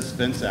tears this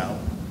fence out,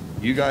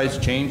 you guys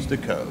change the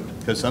code,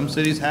 because some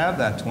cities have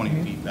that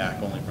 20 feet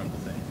back only from the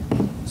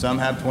thing. Some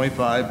have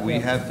 25, we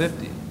have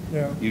 50.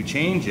 Yeah. You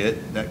change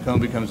it, that code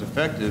becomes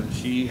effective,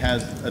 she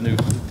has a new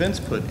fence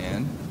put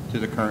in to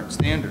the current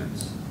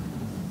standards.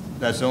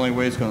 That's the only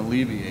way it's going to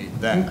alleviate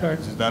that. Okay.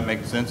 Does that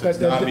make sense? It's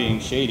not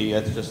being shady,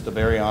 that's just a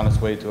very honest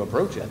way to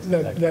approach it.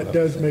 That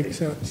does make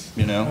sense.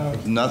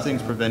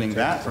 Nothing's preventing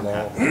that from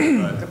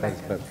happening.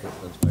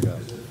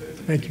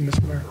 Thank you,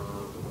 Mr. Mayor.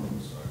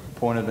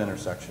 Point of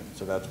intersection,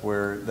 so that's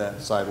where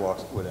that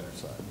sidewalks would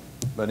intersect.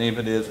 But if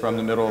it is from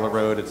the middle of the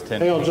road, it's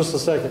 10 feet. Hang on just a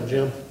second,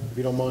 Jim, if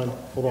you don't mind.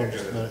 Hold on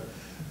just a minute.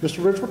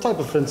 Mr. Rich, what type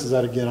of fence is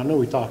that again? I know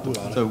we talked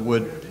about It's a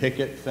wood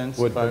picket fence.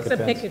 It's a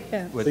picket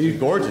fence. It's a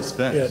gorgeous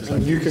fence. it. It's Yeah,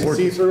 like you can see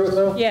gorgeous. through it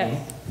though?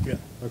 Yeah. Yeah.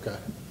 Okay.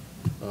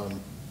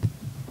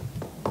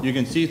 You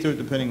can see through it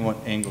depending on what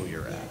angle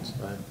you're at.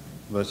 Right.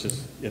 Let's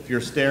just, if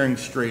you're staring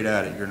straight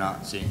at it, you're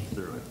not seeing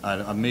through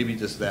it. Maybe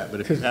just that,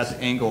 but if it's at an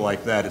angle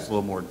like that, it's a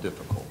little more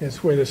difficult.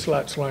 It's where the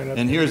slats line up.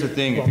 And here's the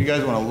thing, if you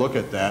guys want to look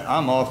at that,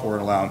 I'm all for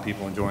allowing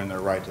people enjoying their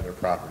right to their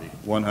property,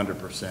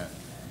 100%.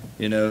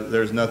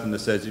 There's nothing that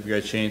says if you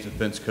guys change the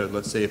fence code,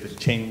 let's say if it's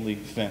chain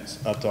link fence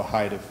up to a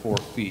height of 4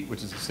 feet,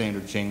 which is the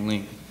standard chain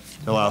link,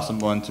 to allow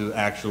someone to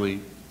actually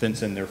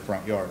fence in their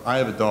front yard. I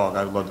have a dog,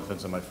 I would love to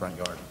fence in my front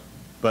yard.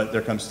 But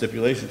there comes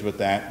stipulations with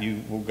that.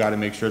 You've got to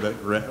make sure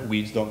that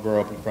weeds don't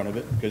grow up in front of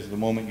it, because the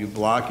moment you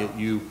block it,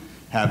 you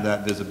have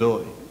that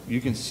visibility.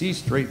 You can see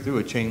straight through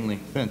a chain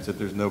link fence if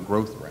there's no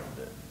growth around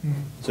it.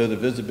 So the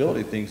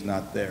visibility thing's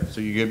not there. So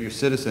you give your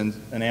citizens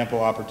an ample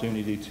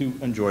opportunity to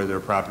enjoy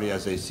their property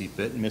as they see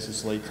fit. In Mrs.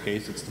 Slate's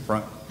case, it's the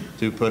front,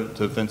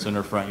 to fence in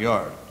her front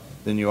yard.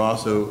 Then you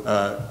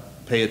also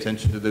pay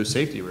attention to those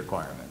safety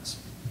requirements.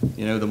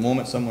 The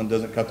moment someone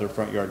doesn't cut their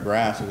front yard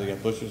grass or they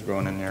got bushes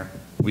growing in there,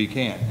 we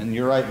can. And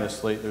you're right, Miss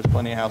Slate, there's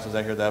plenty of houses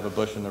out here that have a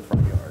bush in their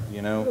front yard,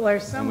 Well,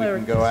 there's some and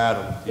we can go at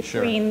them,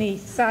 sure. between the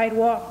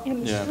sidewalk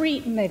and the Yeah.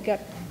 street, and they've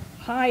got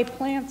high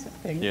plants and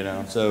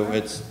things. So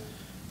it's,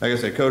 like I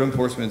said, code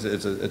enforcement,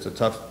 it's a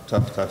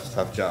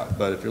tough job.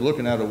 But if you're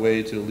looking at a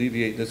way to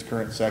alleviate this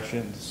current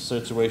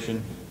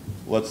situation,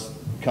 let's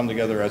come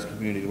together as a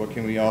community. What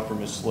can we offer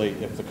Ms. Slate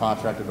if the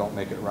contractor don't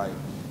make it right?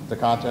 If the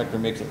contractor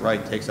makes it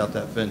right, takes out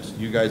that fence,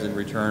 you guys in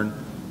return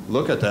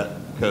look at that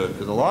code,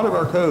 because a lot of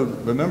our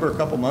code, remember a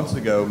couple months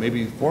ago,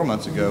 maybe 4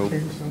 months ago,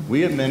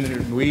 we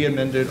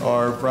amended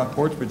our front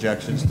porch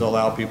projections to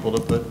allow people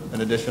to put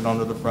an addition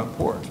onto the front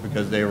porch,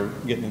 because they were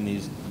getting in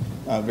these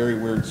very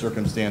weird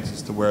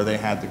circumstances to where they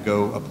had to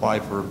go apply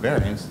for a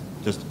variance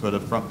just to put a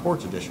front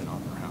porch addition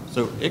on their house.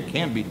 So it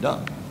can be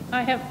done.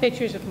 I have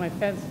pictures of my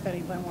fence if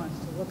anybody wants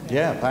to look at it.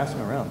 Yeah, pass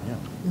them around, yeah.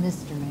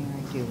 Mr. Mayor,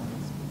 I do want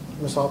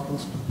to Ms.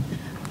 Hopkins?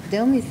 The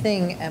only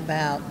thing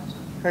about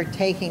her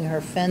taking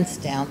her fence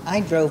down,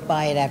 I drove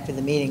by it after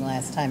the meeting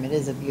last time. It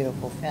is a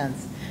beautiful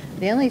fence.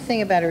 The only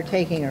thing about her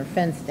taking her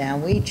fence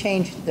down, we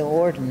changed the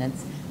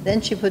ordinance, then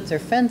she puts her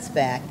fence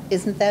back.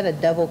 Isn't that a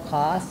double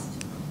cost?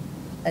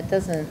 That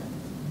doesn't,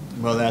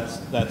 Well, that's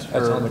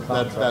her, on the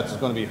that's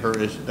going to be her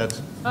issue.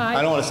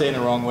 I don't want to say it in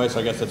the wrong way, so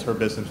I guess that's her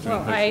business. to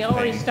Well, who I she's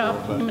already paying for,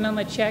 stopped but- him on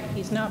the check,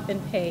 he's not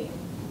been paid.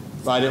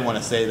 I didn't want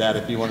to say that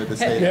if you wanted to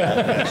say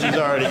that.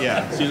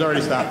 She's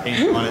already stopped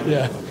paying on it.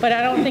 Yeah, But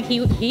I don't think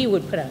he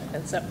would put a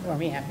fence up for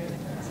me after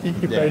that.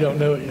 you probably don't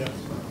know it yet.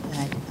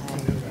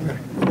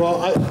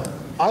 Well,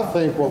 I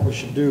think what we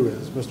should do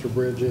is, Mr.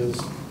 Bridge, is,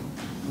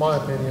 my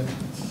opinion,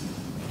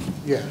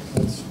 yeah,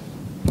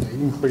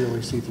 you can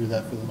clearly see through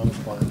that for the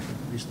most part.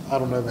 I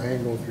don't know the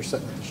angle if you're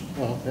sitting at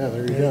the, well, yeah,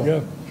 there you There you go.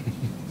 go.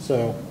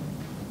 So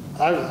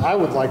I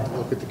would like to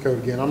look at the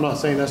code again. I'm not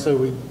saying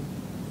necessarily,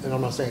 and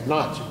I'm not saying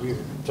not to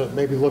either, to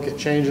maybe look at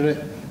changing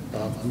it.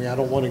 I mean, I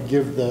don't want to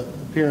give the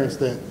appearance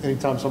that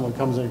anytime someone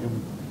comes in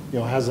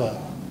and, has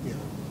a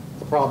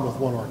problem with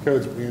one of our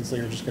codes, that we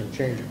instantly are just going to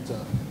change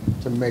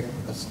it to make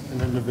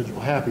an individual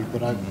happy.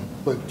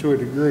 But to a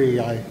degree,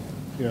 I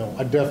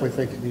definitely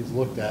think it needs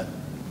looked at.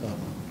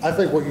 I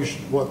think what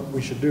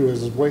we should do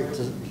is wait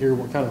to hear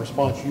what kind of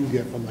response you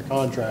get from the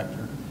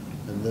contractor,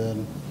 and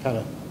then kind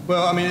of.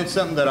 Well, I mean, it's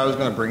something that I was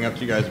going to bring up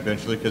to you guys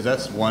eventually, because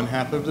that's one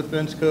half of the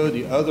fence code.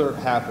 The other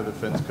half of the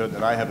fence code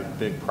that I have a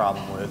big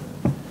problem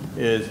with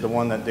is the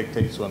one that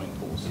dictates swimming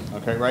pools.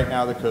 Okay, right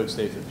now the code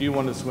states if you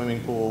want a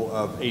swimming pool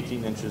of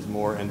 18 inches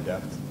more in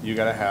depth, you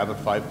got to have a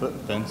 5-foot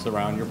fence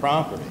around your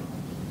property.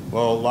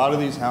 Well, a lot of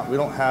these, we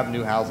don't have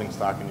new housing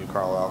stock in New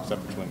Carlisle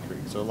except for Twin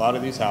Creek. So a lot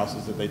of these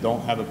houses, if they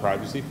don't have a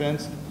privacy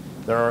fence,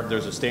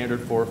 there's a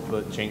standard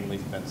 4-foot chain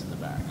link fence in the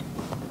back.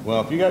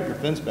 Well, if you got your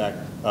fence back,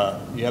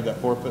 you have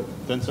that 4-foot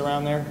fence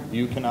around there,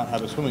 you cannot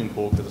have a swimming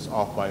pool because it's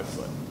off by a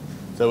foot.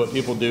 So what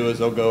people do is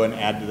they'll go and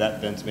add to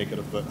that fence, make it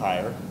a foot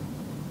higher,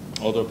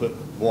 or they'll put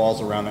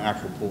walls around the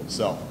actual pool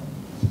itself.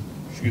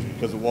 Excuse me,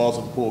 because the walls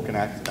of the pool can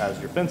act as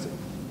your fencing.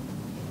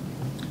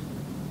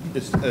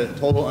 It's a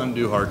total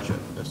undue hardship.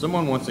 If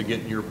someone wants to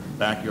get in your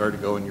backyard to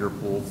go in your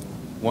pool,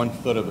 1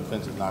 foot of a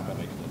fence is not going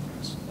to make a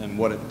difference. And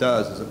what it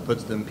does is it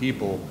puts them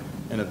people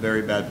in a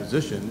very bad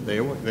position.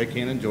 They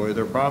can't enjoy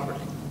their property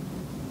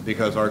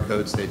because our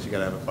code states you got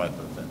to have a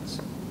 5-foot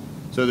fence.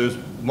 So there's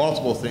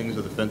multiple things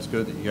of the fence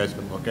code that you guys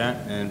can look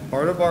at, and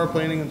part of our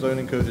planning and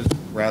zoning code is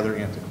rather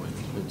antiquated.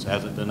 It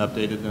hasn't been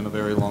updated in a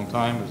very long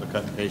time. It was a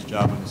cut and paste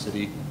job when the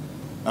city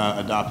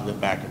adopted it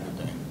back in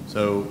the day.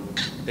 So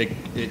it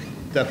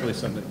definitely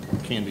something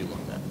that can be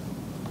looked at.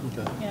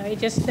 Yeah, it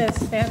just says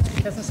fence,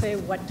 it doesn't say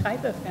what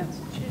type of fence.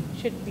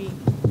 It should be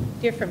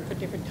different for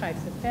different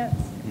types of fence.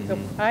 So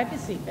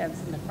privacy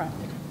fence in the front,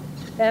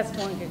 that's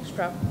going to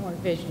obstruct more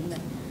vision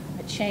than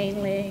a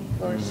chain link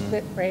or a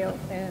split rail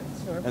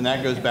fence or. And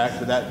that goes back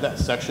to that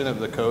section of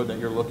the code that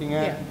you're looking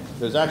at. Yeah.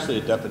 There's actually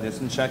a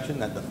definition section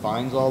that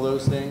defines all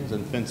those things,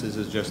 and fences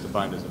is just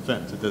defined as a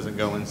fence. It doesn't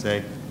go and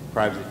say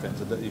privacy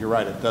fence. You're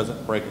right, it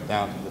doesn't break it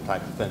down to the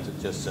type of fence, it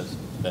just says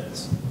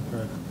fence.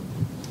 Right.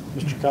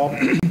 Mr.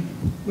 Calvin?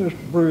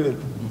 Mr. Bridge,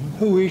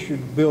 who issued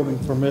the building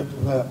permit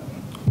for that?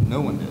 No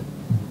one did.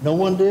 No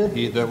one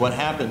did? What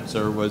happened,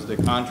 sir, was the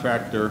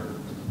contractor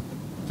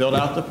filled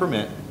out the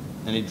permit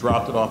and he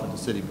dropped it off at the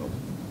city building.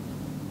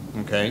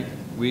 Okay?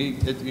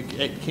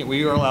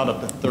 We are allowed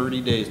up to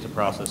 30 days to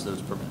process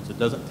those permits. It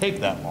doesn't take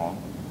that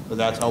long, but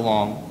that's how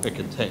long it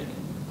could take.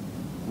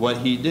 What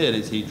he did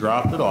is he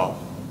dropped it off,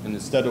 and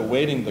instead of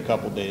waiting the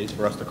couple days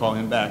for us to call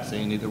him back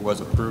saying either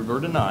was approved or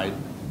denied,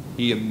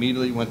 he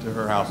immediately went to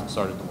her house and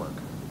started the work.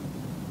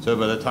 So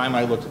by the time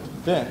I looked at the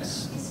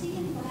fence, Is he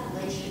in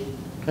violation?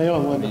 Hang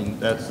on, I Linda.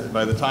 mean,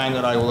 by the time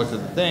that I looked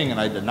at the thing and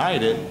I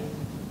denied it,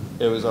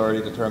 it was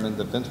already determined,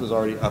 the fence was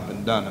already up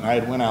and done. And I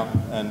had went out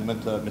and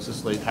went to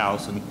Mrs. Slate's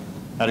house and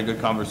had a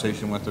good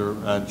conversation with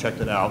her,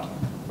 checked it out.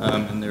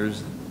 And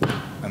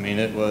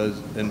it was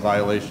in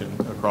violation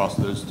across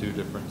those two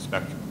different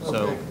spectrums.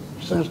 So,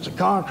 Since the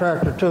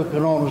contractor took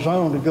it on his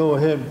own to go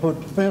ahead and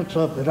put the fence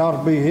up, it ought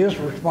to be his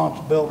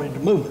responsibility to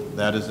move it.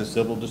 that is a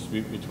civil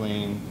dispute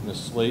between Ms.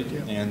 Slate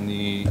and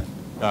the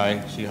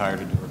guy she hired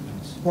to do her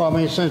fence. Well, I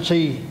mean, since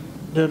he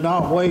did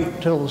not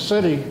wait till the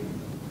city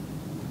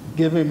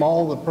give him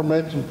all the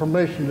permits and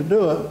permission to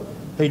do it,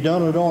 he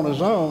done it on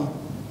his own,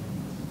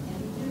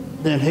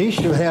 then he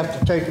should have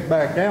to take it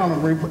back down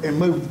and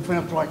move the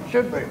fence like it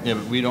should be. Yeah,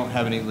 but we don't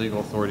have any legal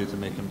authority to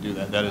make him do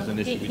that. That is an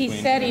issue between.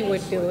 He said he him and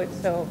would Ms. do Slate.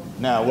 it, so.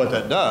 Now, what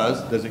that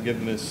does it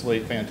give Ms.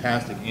 Slate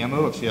fantastic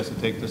ammo if she has to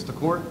take this to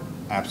court?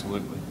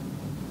 Absolutely.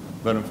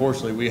 But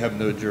unfortunately, we have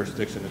no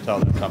jurisdiction to tell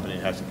that company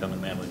it has to come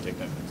and manually take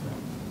that fence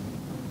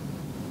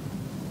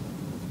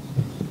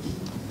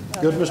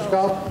down. Good, Mr.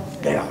 Cobb?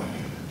 Yeah.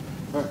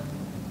 All right.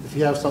 If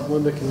you have something,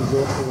 Linda, can you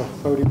go up to the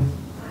podium?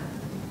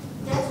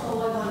 That's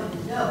all I wanted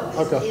to know. Is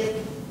Okay.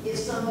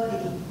 if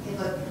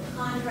a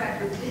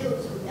contractor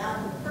builds without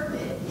a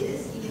permit,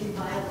 is he in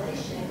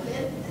violation of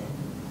anything?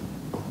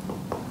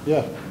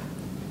 Yeah.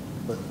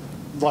 But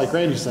like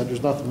Randy said,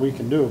 there's nothing we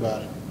can do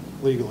about it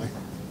legally.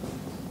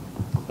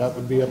 That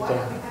would be up to.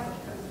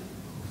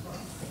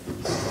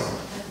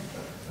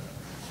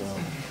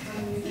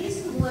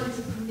 He's the one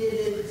who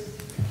committed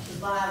the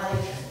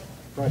violation.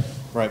 Right.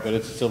 Right, but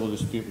it's a civil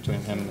dispute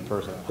between him and the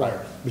person that Right.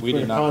 hired. We Between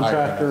did a not hire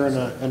contractor him.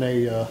 and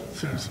a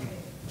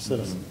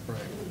citizen. Right.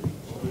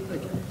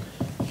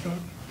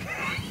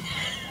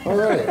 All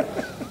right.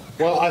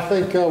 Well, I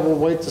think we'll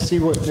wait to see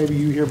what maybe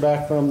you hear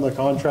back from the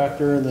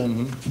contractor, and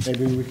then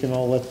maybe we can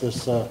all let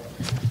this, see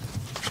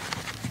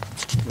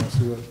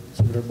what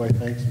everybody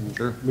thinks and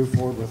move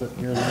forward with it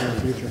here in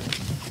the near future.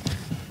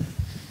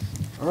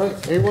 All right.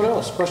 Anyone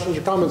else? Questions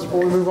or comments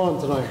before we move on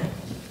tonight?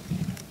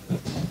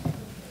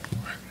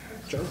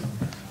 Joe?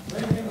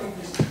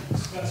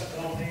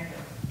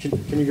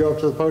 Can you go up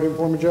to the podium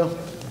for me, Joe?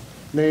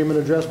 Name and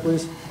address,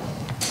 please.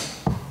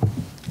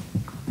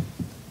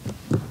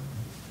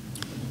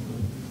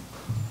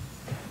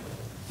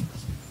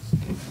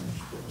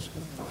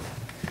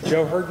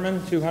 Joe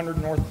Herdman,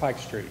 200 North Pike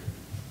Street.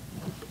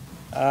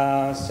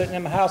 Sitting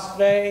in my house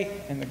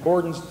today, and the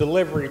Gordon's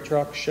delivery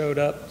truck showed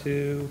up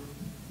to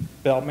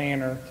Bell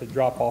Manor to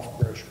drop off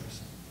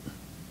groceries.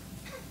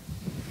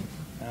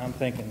 And I'm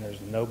thinking,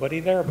 there's nobody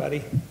there,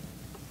 buddy.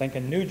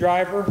 Thinking new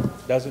driver,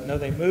 doesn't know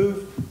they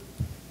moved.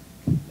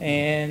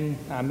 And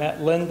I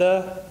met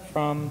Linda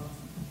from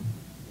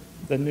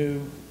the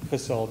new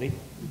facility,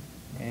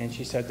 and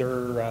she said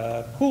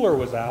their cooler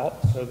was out,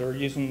 so they're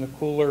using the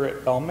cooler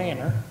at Bell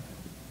Manor.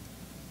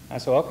 I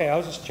said, okay, I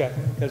was just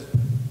checking because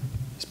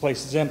this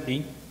place is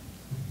empty.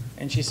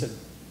 And she said,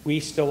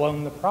 we still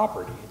own the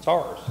property. It's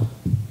ours.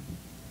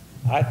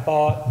 I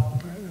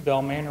thought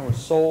Bell Manor was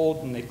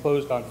sold and they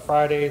closed on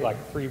Friday like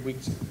 3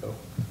 weeks ago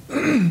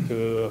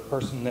to a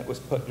person that was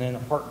putting in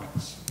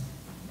apartments.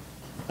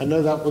 I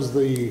know that's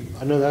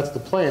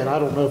the plan. I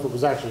don't know if it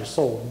was actually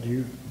sold. Do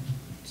you?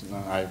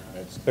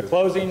 The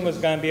closing was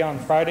going to be on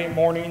Friday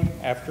morning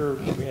after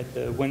we had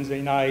the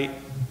Wednesday night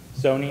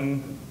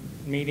zoning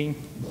meeting,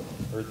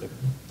 or the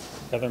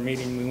other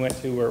meeting we went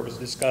to where it was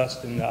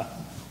discussed, and the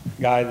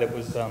guy that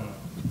was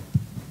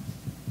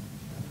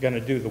going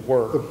to do the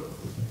work.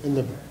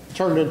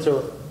 Turned into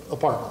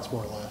apartments,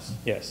 more or less.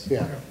 Yes.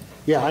 Yeah.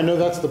 Yeah, I know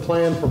that's the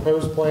plan,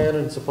 proposed plan,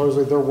 and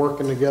supposedly they're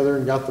working together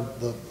and got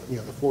the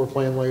floor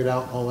plan laid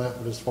out and all that,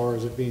 but as far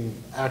as it being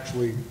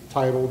actually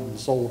titled and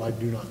sold, I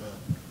do not know.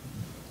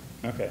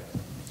 Okay.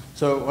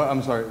 So,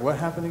 I'm sorry, what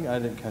happened? I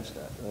didn't catch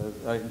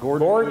that.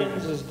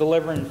 Gordon's is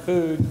delivering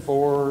food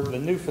for the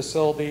new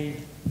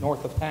facility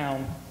north of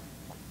town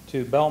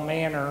to Bell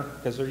Manor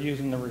because they're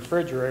using the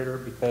refrigerator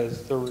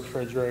because their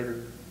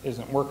refrigerator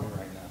isn't working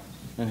right now.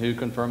 And who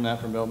confirmed that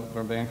from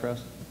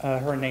Bancrest?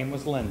 Her name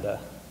was Linda.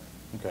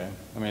 Okay.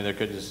 I mean, there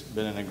could have just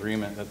been an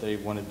agreement that they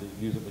wanted to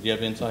use it, but do you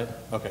have insight?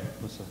 Okay.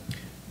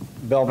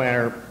 Bell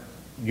Manor,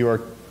 you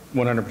are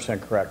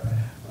 100% correct.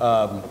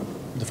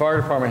 The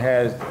fire department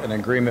has an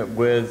agreement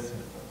with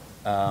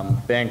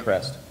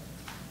Bancrest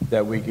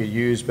that we could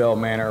use Bell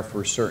Manor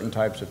for certain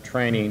types of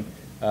training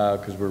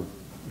because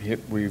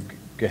we've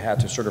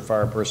had to certify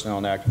our personnel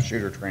in active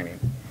shooter training.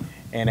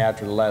 And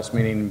after the last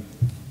meeting,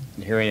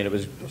 hearing that it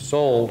was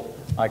sold,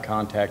 I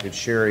contacted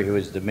Sherry, who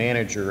is the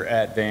manager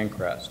at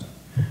Bancrest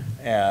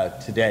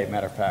today,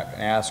 matter of fact,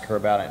 and asked her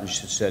about it, and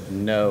she said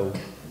no,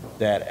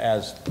 that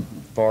as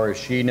far as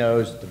she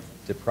knows,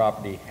 the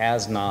property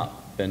has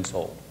not been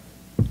sold.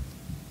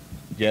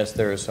 Yes,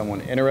 there is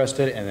someone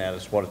interested, and that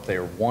is what they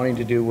are wanting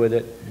to do with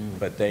it,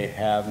 but they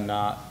have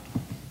not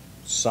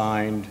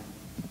signed,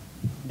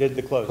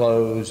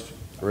 closed,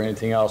 or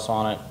anything else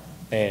on it.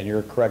 And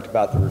you're correct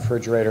about the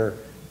refrigerator.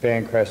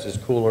 Bancrest's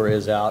cooler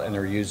is out, and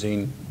they're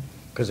using,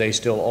 because they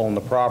still own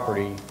the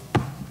property,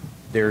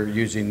 they're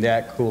using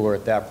that cooler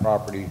at that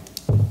property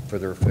for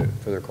their food,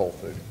 for their cold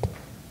food.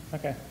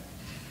 Okay.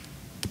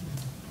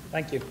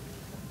 Thank you.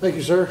 Thank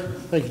you, sir.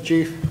 Thank you,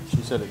 Chief. She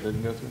said it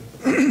didn't go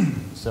through?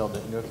 The sale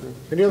didn't go through?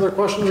 Any other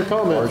questions or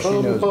comments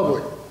from the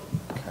public?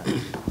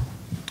 Okay.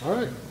 All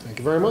right, thank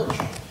you very much.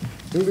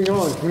 Moving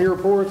on, committee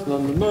reports,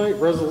 none tonight,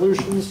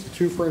 resolutions,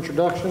 2 for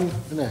introduction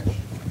and action.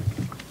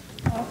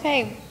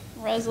 Okay,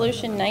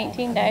 Resolution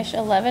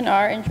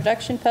 19-11R,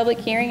 introduction, public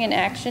hearing, and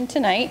action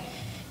tonight.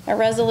 A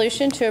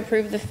resolution to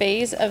approve the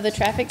phase of the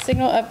traffic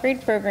signal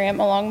upgrade program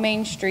along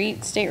Main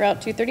Street, State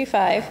Route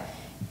 235,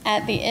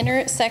 at the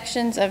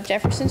intersections of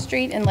Jefferson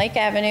Street and Lake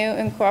Avenue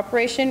in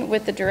cooperation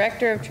with the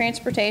Director of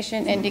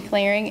Transportation and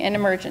declaring an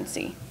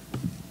emergency.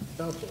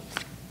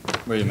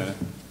 Wait a minute.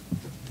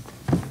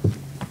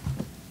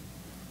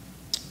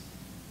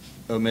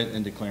 Omit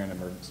and declare an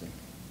emergency.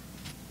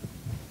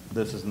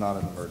 This is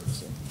not an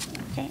emergency.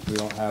 Okay. We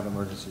don't have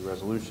emergency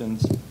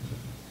resolutions.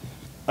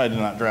 I did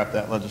not draft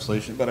that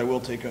legislation, but I will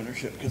take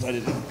ownership because I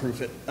didn't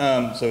approve it.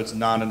 So it's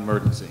not an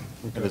emergency.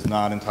 It is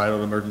not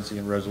entitled emergency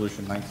in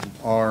Resolution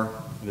 19R.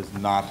 It is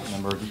not an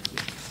emergency.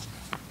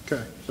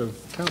 Okay, so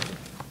council.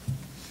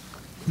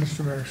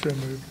 Mr. Mayor, so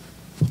moved.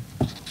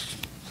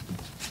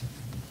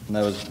 And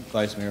that was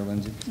Vice Mayor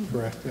Lindsay.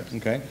 Correct, yes.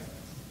 Okay.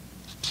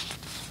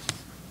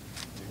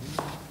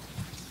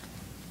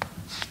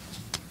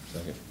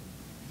 Second.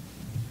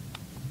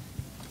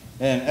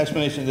 And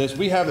explanation of this,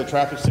 we have the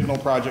traffic signal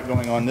project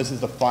going on. This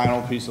is the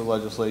final piece of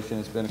legislation.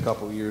 It's been a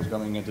couple of years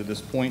coming into this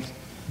point.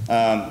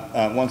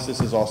 Once this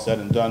is all said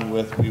and done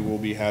with, we will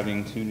be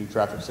having 2 new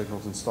traffic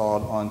signals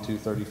installed on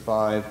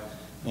 235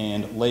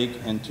 and Lake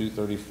and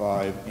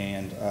 235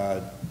 and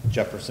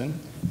Jefferson.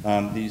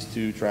 These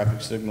 2 traffic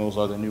signals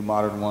are the new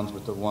modern ones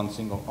with the 1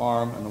 single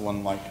arm and the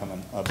 1 light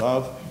coming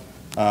above.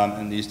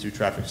 And these 2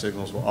 traffic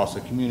signals will also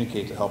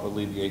communicate to help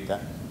alleviate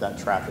that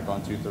traffic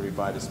on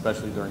 235,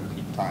 especially during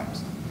peak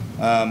times.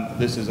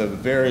 This is a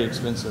very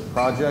expensive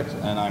project,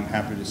 and I'm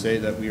happy to say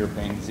that we are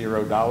paying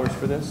 $0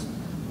 for this.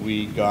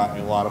 We got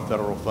a lot of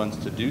federal funds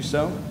to do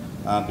so.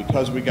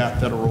 Because we got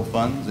federal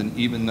funds, and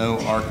even though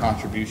our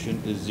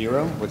contribution is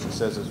 0, which it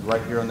says is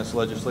right here on this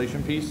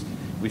legislation piece,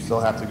 we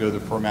still have to go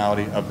the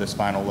formality of this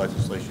final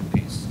legislation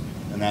piece.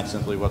 And that's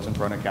simply what's in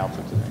front of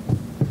council today.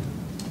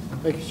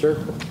 Thank you,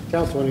 sir.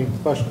 Council, any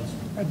questions?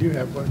 I do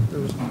have one.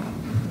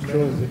 Mr.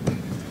 Lindsay.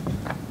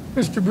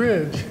 Mr.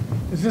 Bridge,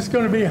 is this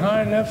going to be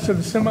high enough so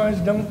the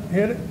semis don't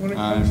hit it when it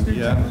comes through?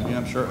 Yeah,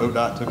 I'm sure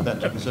ODOT took that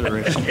into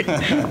consideration.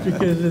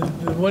 Because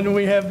the one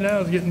we have now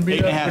is getting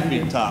beat up. 8.5 pretty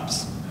feet good.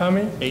 tops. How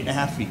many?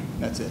 8.5 feet,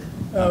 that's it.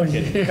 Oh, I'm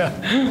kidding. yeah.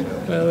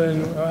 Well,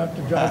 then I'll have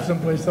to drive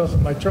someplace else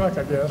in my truck,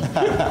 I guess.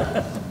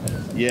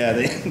 Yeah,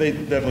 they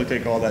definitely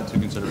take all that into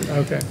consideration.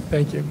 Okay,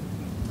 thank you.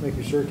 Thank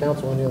you, sir.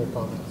 Council, any other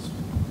comments?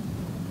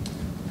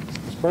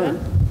 Ms. Brennan?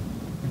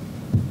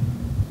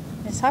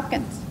 Ms.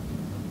 Hopkins?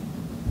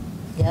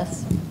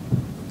 Yes?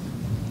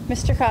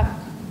 Mr. Cobb?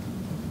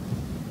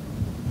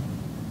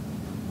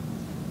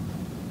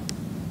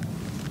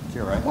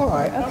 You're right. All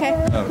right. Okay.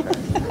 Okay.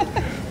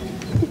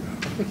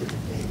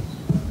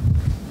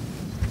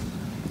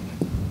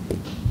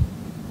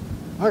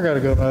 I gotta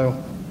go now.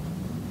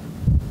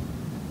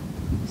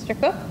 Mr.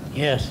 Cook?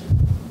 Yes.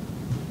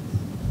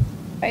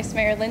 Vice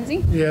Mayor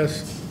Lindsay?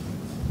 Yes.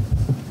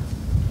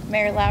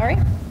 Mayor Lowry?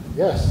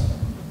 Yes.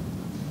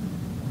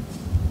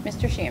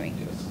 Mr. Shammy?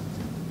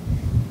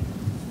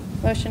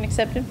 Motion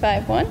accepted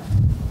 5-1.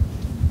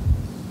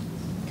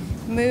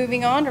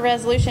 Moving on to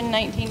Resolution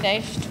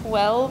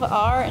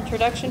 19-12R,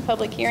 Introduction,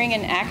 Public Hearing,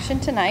 and Action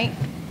tonight.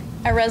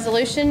 A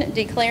resolution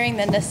declaring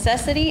the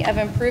necessity of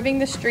improving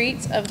the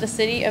streets of the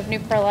city of New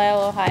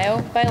Carlisle,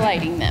 Ohio by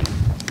lighting them.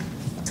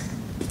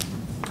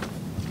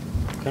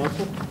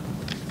 Council?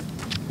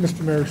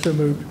 Mr. Mayor, so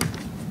moved.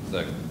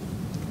 Second.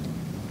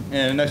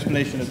 And an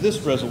explanation of this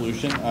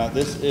resolution,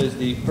 this is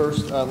the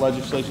first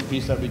legislation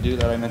piece that we do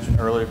that I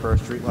mentioned earlier for our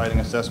street lighting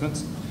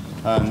assessments.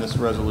 And this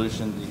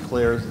resolution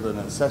declares the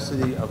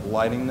necessity of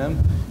lighting them,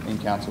 and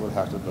council would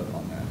have to vote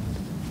on that.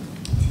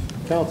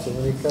 Council,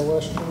 any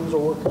questions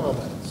or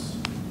comments?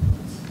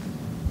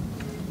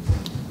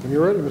 When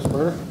you're ready, Ms.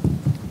 Burner.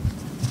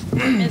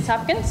 Ms.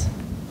 Hopkins?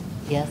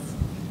 Yes?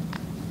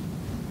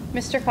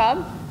 Mr.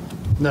 Cobb?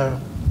 No.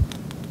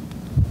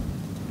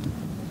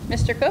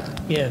 Mr. Cook?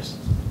 Yes.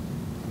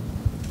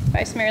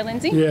 Vice Mayor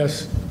Lindsay?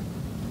 Yes.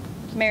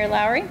 Mayor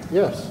Lowry?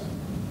 Yes.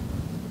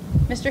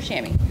 Mr.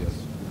 Shammy? Yes.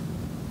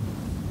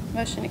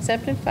 Motion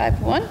accepted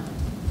 5-1.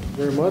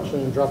 Very much,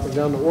 and dropping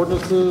down to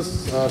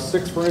ordinances,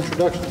 6 for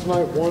introduction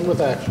tonight, 1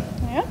 with action.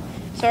 Yeah.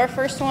 So our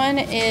first one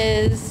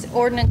is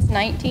ordinance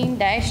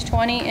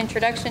 19-20,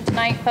 introduction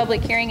tonight,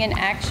 public hearing and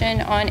action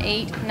on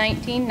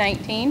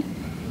 8/19/19.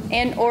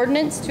 An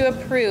ordinance to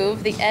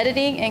approve the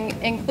editing and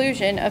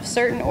inclusion of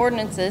certain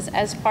ordinances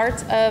as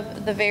parts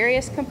of the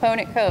various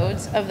component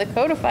codes of the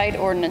codified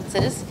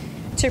ordinances,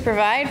 to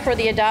provide for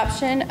the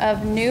adoption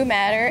of new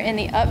matter in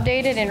the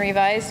updated and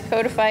revised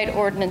codified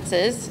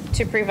ordinances,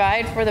 to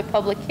provide for the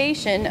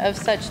publication of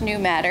such new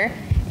matter,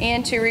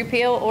 and to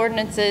repeal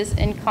ordinances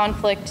in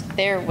conflict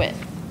therewith.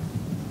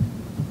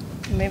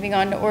 Moving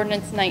on to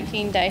ordinance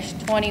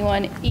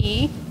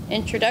 19-21E,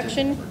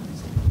 introduction,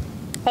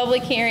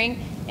 public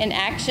hearing, and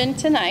action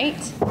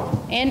tonight.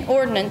 An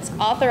ordinance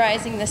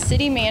authorizing the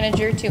city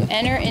manager to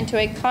enter into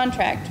a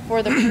contract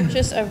for the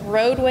purchase of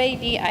roadway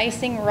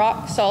de-icing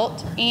rock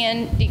salt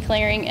and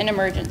declaring an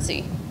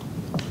emergency.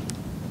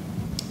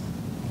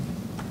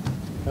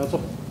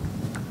 Council?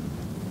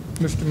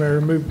 Mr. Mayor,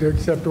 move to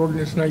accept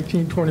ordinance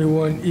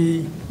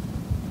 1921E.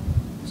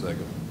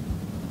 Second.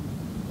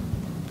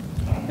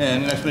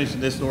 And an explanation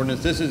of this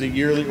ordinance, this is a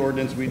yearly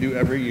ordinance we do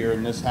every year,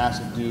 and this has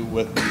to do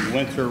with the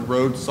winter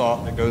road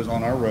salt that goes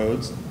on our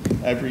roads.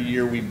 Every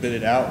year we bid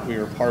it out. We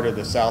are part of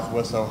the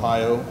Southwest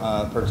Ohio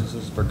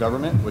Purchases for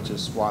Government, which is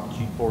SWAP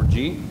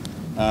G4G.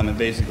 And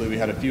basically we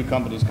had a few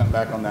companies come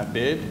back on that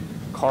bid.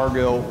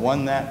 Cargill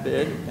won that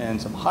bid,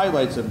 and some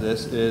highlights of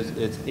this is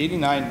it's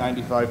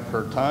 $89.95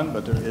 per ton,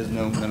 but there is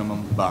no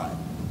minimum buy.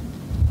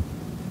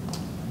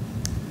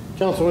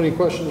 Council, any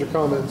questions or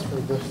comments for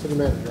the city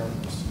manager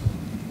on this?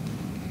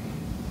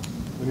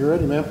 When you're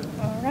ready, ma'am.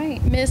 All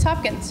right, Ms.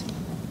 Hopkins?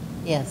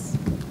 Yes.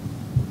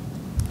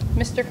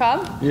 Mr.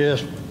 Cobb?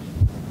 Yes.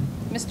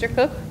 Mr.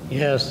 Cook?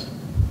 Yes.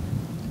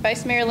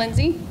 Vice Mayor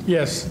Lindsay?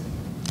 Yes.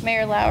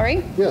 Mayor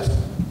Lowry? Yes.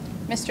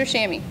 Mr.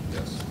 Shammy?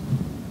 Yes.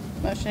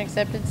 Motion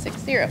accepted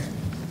 6-0.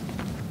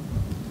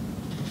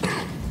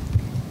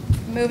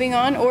 Moving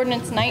on,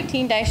 ordinance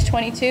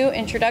 19-22,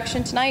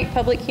 introduction tonight,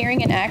 public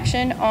hearing and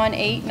action on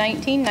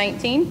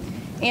 8/19/19,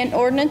 and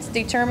ordinance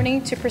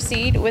determining to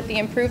proceed with the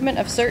improvement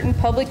of certain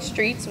public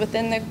streets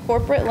within the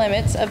corporate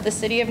limits of the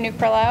city of New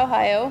Carlisle,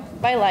 Ohio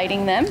by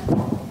lighting them.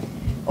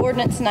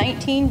 Ordinance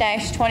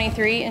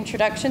 19-23,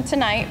 introduction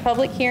tonight,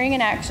 public hearing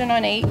and action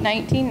on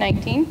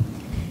 8/19/19,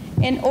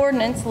 an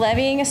ordinance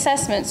levying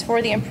assessments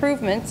for the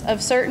improvements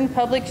of certain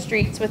public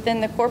streets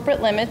within the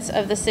corporate limits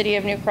of the city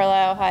of New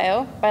Carlisle,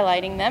 Ohio by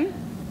lighting them.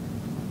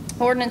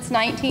 Ordinance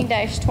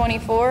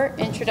 19-24,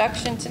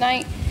 introduction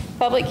tonight,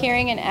 public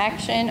hearing and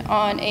action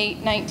on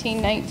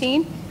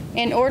 8/19/19,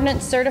 an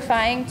ordinance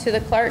certifying to the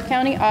Clark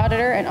County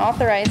Auditor and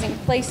authorizing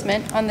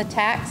placement on the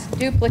tax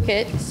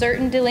duplicate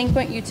certain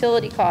delinquent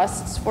utility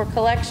costs for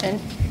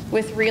collection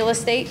with real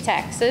estate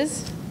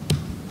taxes.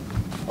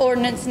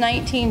 Ordinance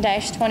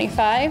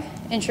 19-25,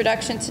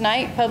 introduction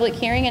tonight, public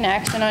hearing and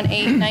action on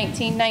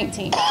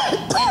 8/19/19.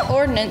 An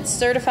ordinance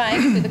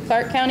certifying to the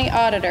Clark County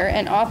Auditor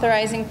and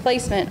authorizing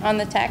placement on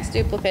the tax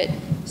duplicate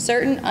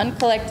certain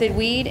uncollected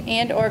weed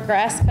and/or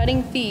grass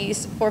cutting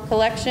fees for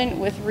collection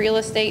with real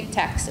estate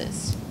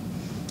taxes.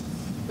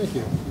 Thank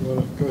you. You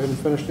want to go ahead and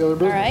finish the other All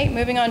business? right,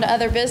 moving on to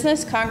other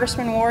business,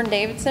 Congressman Warren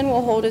Davidson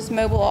will hold his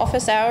mobile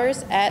office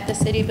hours at the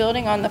city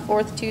building on the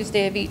fourth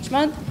Tuesday of each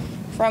month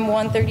from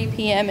 1:30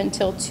 p.m.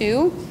 until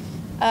 2.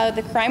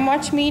 The Crime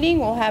Watch meeting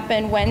will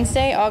happen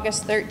Wednesday,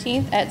 August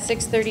 13th at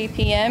 6:30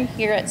 p.m.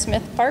 here at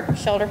Smith Park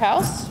Shelter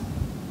House.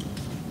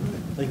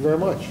 Thank you very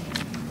much.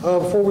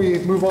 Before we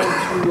move on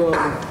to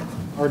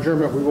our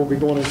adjournment, we will be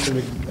going into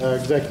an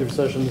executive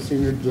session this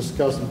evening to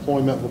discuss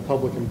employment of a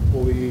public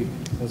employee.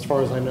 As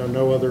far as I know,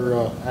 no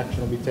other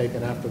action will be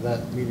taken after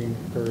that meeting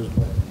occurs.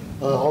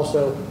 But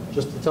also,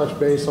 just to touch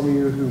base, some of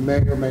you who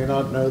may or may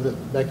not know that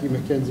Becky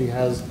McKenzie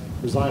has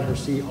resigned her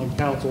seat on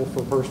council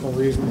for personal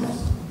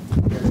reasons.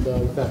 And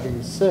with that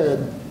being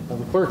said,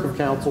 the clerk of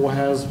council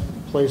has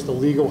placed a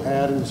legal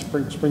ad in the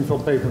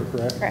Springfield paper,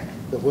 correct? Correct.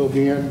 That will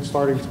be in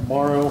starting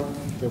tomorrow,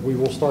 that we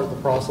will start the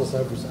process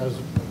as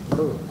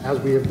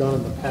we have done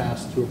in the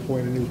past to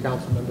appoint a new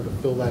council member to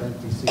fill that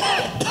empty seat.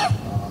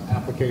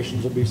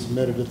 Applications will be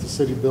submitted at the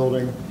city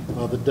building.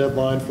 The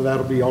deadline for that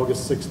will be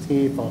August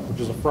 16th, which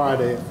is a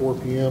Friday at 4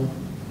 p.m.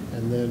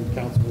 And then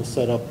council will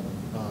set up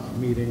a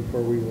meeting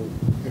where we will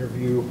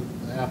interview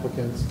the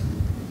applicants,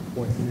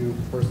 appoint a new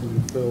person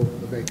to fill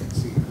the vacant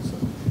seat. So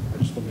I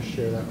just wanted to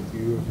share that with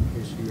you in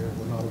case you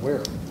were not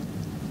aware.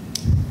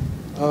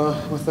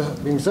 With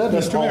that being said,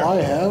 that's all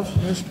I have.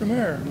 Mr.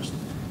 Mayor,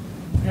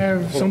 I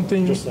have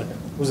something. Just a second.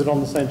 Was it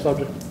on the same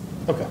subject?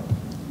 Okay.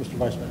 Mr.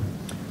 Vice Mayor.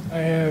 I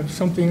have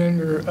something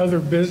under other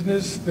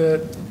business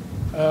that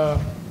I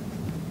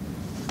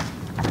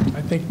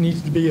think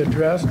needs to be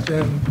addressed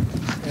and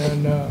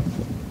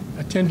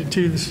attended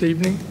to this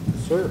evening.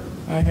 Yes, sir.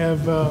 I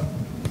have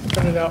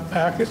printed out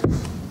packets for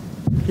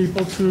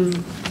people to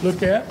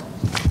look at.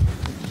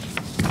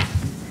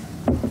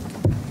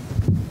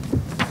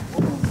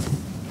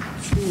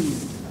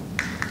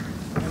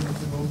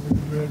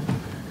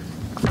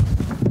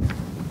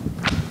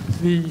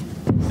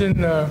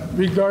 In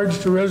regards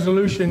to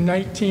Resolution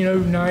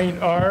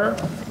 1909R,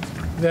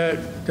 that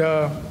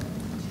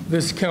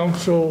this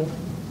council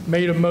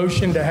made a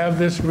motion to have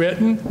this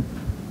written,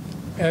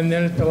 and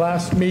then at the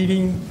last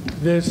meeting,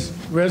 this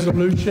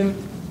resolution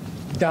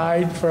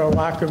died for a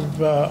lack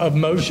of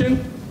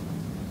motion.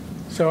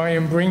 So I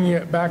am bringing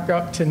it back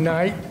up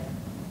tonight,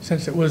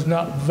 since it was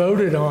not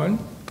voted on,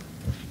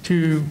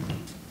 to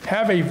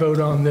have a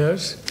vote on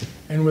this.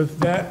 And with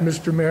that,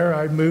 Mr. Mayor,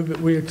 I move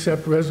that we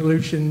accept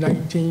Resolution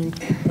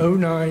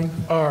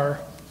 1909R.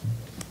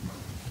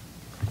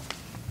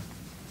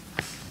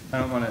 I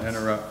don't want to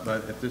interrupt,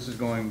 but if this is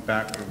going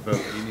back for a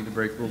vote, you need to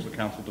break rules of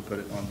council to put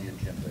it on the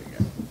agenda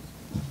again.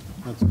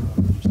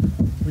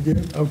 We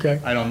did? Okay.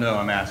 I don't know,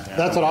 I'm asking.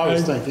 That's what I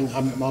was thinking.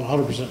 I'm not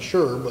 100%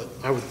 sure, but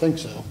I would think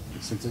so,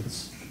 since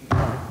it's.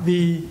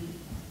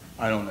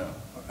 I don't know.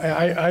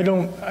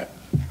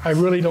 I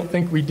really don't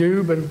think we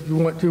do, but if you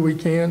want to, we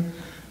can.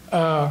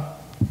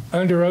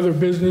 Under other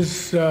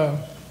business,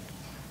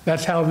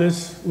 that's how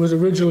this was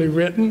originally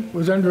written,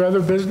 was under other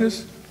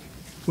business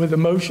with a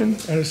motion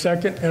and a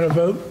second and a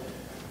vote.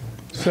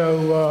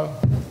 So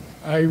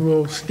I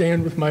will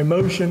stand with my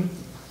motion.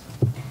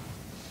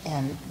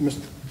 And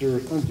Mr.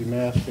 Lindsay,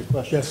 may I ask you a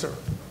question? Yes, sir.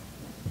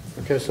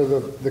 Okay,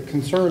 so the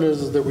concern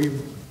is that we,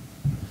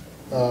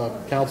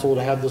 council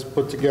would have this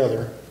put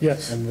together.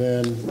 Yes. And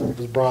then it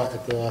was brought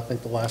at I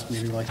think the last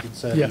meeting, like you'd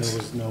said, and Yes. there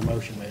was no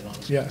motion made on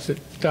it. Yes, it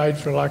died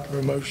for lack of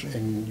a motion.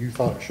 And you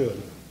thought it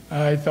should.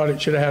 I thought it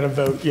should have had a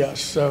vote,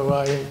 yes, so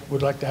I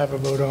would like to have a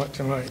vote on it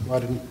tonight. Why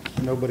didn't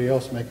nobody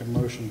else make a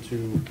motion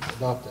to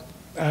adopt it?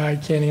 I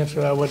can't answer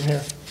that, I wasn't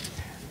here.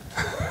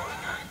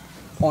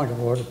 Point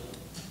of order.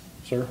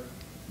 Sir?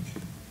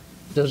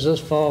 Does this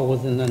fall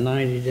within the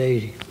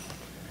 90-day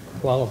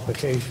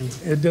qualification?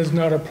 It does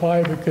not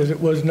apply because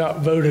it was not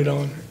voted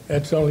on.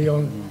 That's only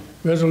on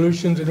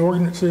resolutions and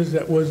ordinances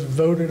that was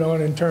voted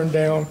on and turned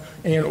down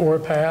and or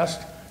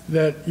passed,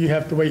 that you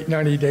have to wait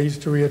 90 days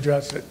to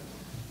readdress it.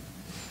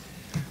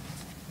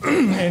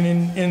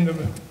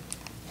 And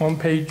on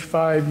page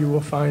 5, you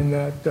will find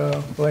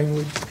that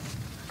language.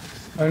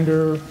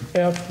 Under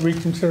F,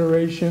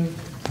 reconsideration,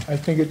 I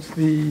think it's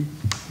the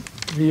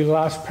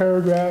last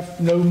paragraph,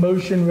 no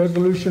motion,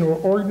 resolution, or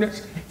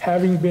ordinance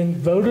having been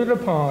voted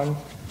upon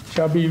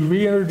shall be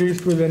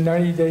reintroduced within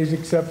 90 days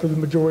except for the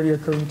majority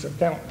occurrence of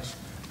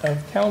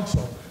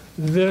council.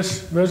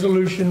 This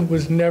resolution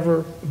was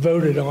never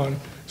voted on,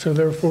 so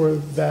therefore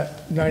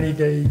that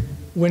 90-day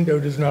window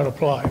does not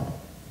apply.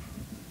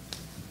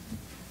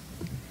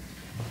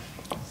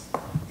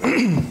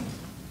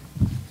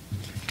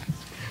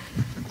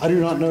 I do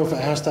not know if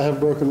it has to have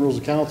broken rules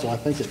of council. I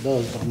think it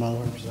does, but I'm not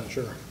 100%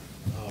 sure.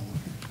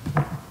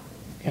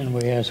 Can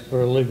we ask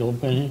for a legal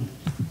opinion?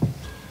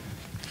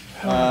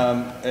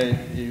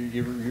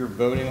 You're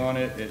voting on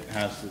it, it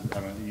has to,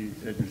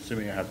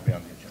 assuming it has to be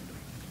on the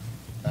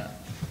agenda.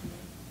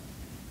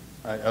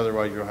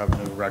 Otherwise, you'll have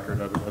no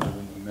record other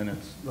than the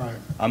minutes. Right.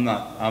 I'm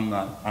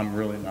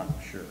really not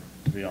sure,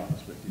 to be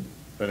honest with you.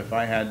 But if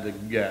I had to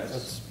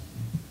guess,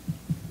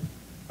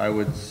 I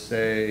would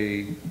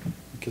say.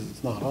 Because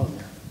it's not on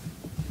there.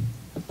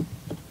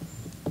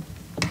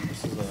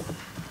 This is a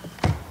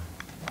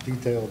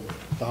detailed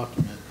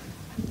document.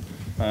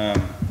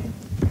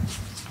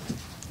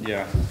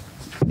 Yeah.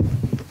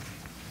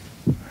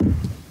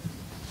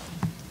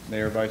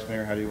 Mayor, Vice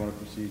Mayor, how do you want to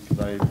proceed?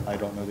 Because I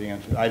don't know the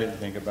answer. I didn't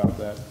think about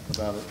it.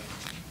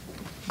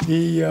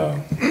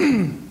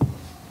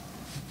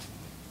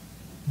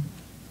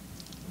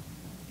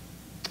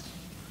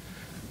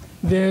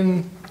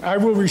 Then I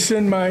will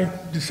rescind my,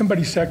 did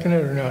somebody second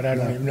it or not? I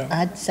don't even know.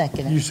 I'd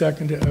second it. You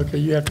second it? Okay,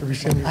 you have to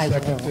rescind your I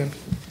second will. then.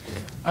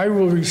 I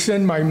will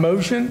rescind my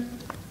motion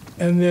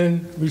and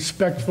then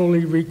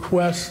respectfully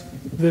request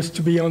this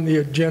to be on the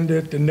agenda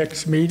at the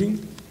next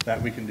meeting.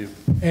 That we can do.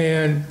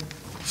 And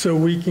so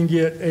we can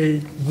get a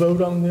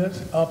vote on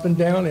this up and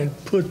down and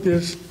put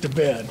this to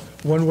bed,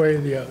 one way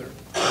or the other.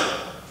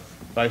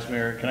 Vice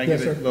Mayor, can I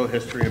Yes, give a sir. little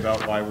history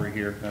about why we're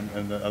here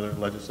and the other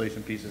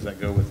legislation pieces that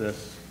go with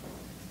this?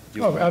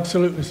 Oh,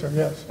 absolutely, sir,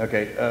 yes.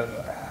 Okay,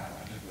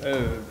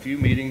 a few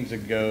meetings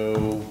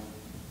ago,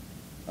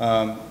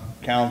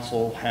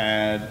 council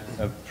had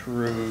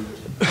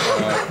approved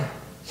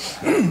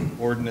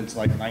ordinance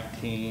like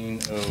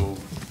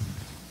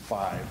 1905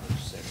 or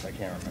 6, I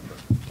can't remember.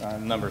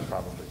 Number's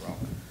probably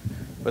wrong.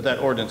 But that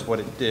ordinance, what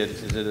it did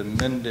is it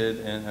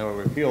amended or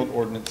repealed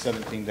ordinance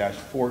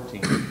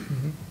 17-14,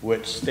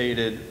 which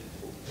stated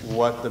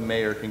what the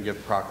mayor can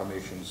give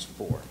proclamations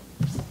for.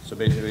 So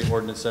basically,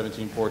 ordinance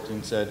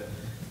 17-14 said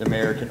the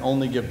mayor can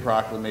only give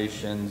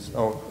proclamations,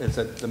 it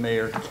said the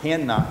mayor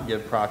cannot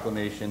give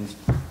proclamations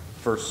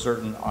for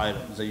certain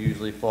items. They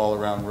usually fall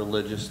around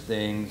religious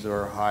things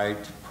or high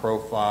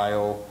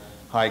profile,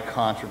 high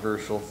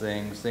controversial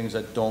things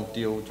that don't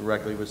deal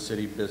directly with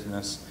city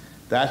business.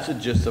 That's the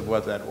gist of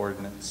what that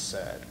ordinance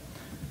said.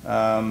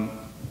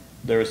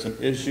 There were some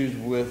issues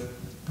with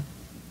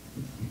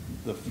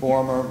the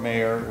former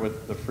mayor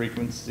with the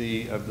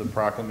frequency of the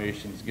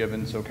proclamations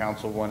given, so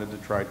council wanted to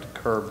try to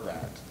curb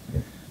that.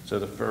 So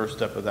the first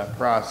step of that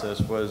process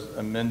was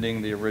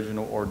amending the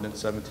original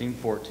ordinance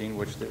 17-14,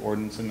 which the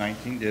ordinance in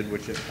 19 did,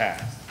 which it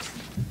passed.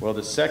 Well,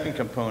 the second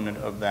component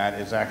of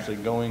that is actually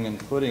going and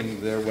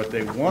putting there what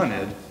they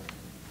wanted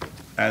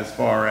as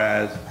far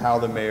as how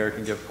the mayor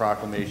can give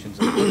proclamations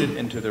and put it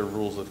into their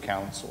rules of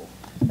council.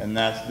 And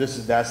that's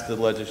the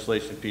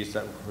legislation piece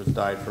that was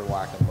died for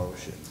lack of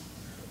motion.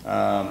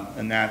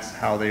 And that's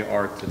how they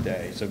are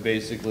today. So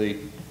basically,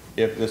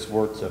 if this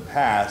were to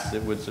pass,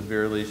 it would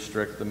severely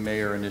restrict the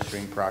mayor in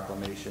issuing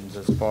proclamations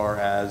as far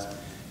as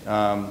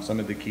some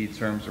of the key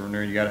terms are,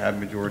 you got to have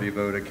majority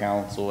vote at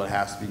council. It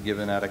has to be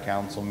given at a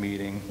council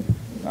meeting.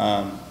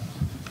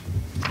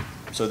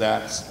 So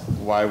that's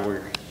why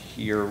we're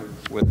here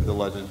with the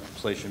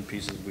legislation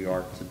pieces we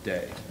are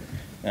today.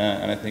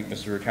 And I think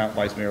Mr.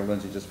 Vice Mayor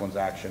Lindsay just wants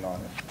action on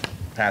it.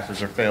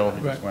 Passes or fails,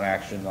 he just wants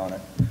action on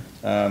it.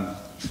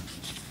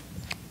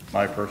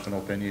 My personal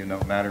opinion,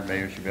 no matter,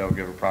 mayor should be able to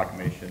give a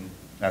proclamation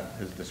at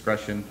his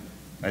discretion.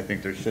 I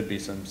think there should be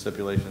some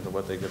stipulations of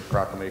what they give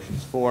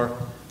proclamations for,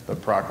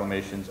 but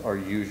proclamations are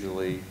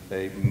usually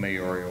a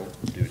mayoral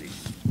duty.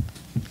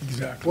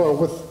 Exactly.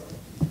 Well,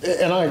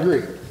 and I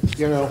agree,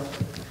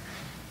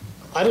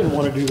 I didn't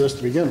want to do this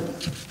to begin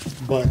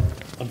with, but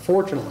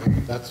unfortunately,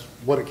 that's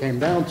what it came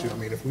down to. I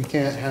mean, if we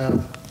can't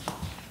have,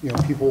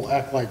 people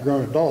act like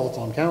grown adults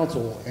on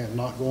council and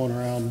not going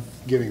around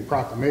giving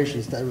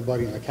proclamations to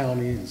everybody in the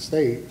county and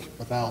state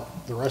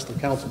without the rest of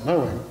council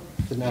knowing,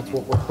 then that's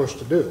what we're pushed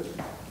to do.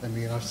 I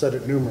mean, I've said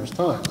it numerous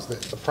times, that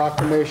the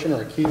proclamation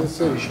or a key to the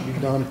city should be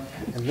done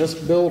in this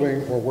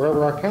building or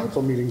wherever our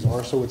council meetings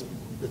are, so it's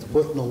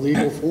put in a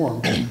legal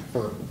form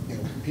for,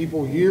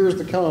 people years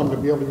to come to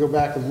be able to go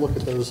back and look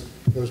at those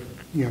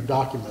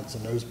documents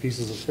and those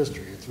pieces of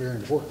history. It's very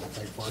important, I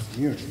think, for our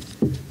community.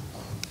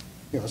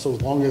 So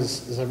as long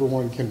as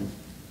everyone can,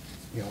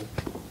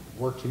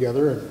 work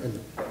together and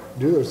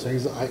do those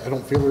things, I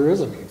don't feel there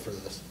is a need for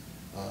this.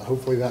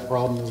 Hopefully that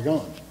problem is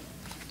gone.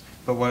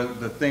 But one of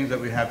the things that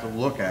we have to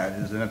look at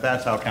is, and if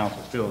that's how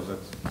council feels,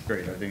 that's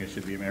great. I think it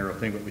should be a mayoral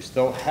thing, but we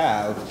still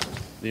have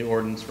the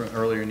ordinance from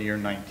earlier in the year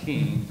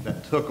 19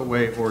 that took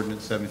away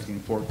ordinance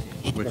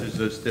 1714, which is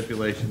those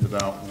stipulations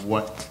about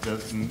what the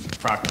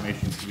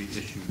proclamation can be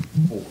issued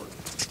for.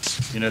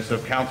 So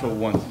if council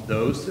wants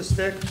those to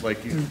stick,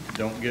 like you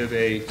don't give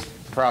a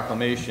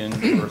proclamation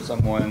for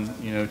someone,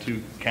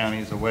 2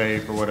 counties away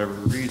for whatever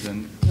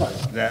reason,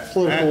 that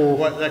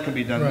can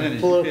be done then.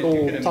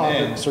 Political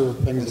topics or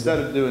things. Instead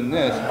of doing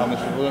this, how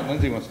Mr.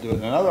 Lindsay wants to do it.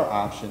 Another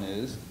option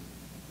is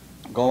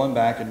going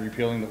back and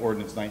repealing the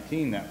ordinance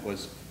 19 that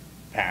was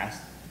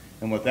passed.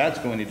 And what that's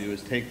going to do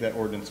is take that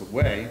ordinance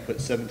away, put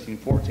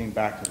 1714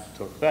 back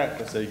into effect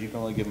that says you can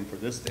only give them for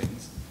this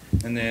things.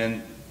 And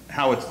then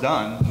how it's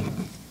done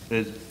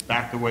is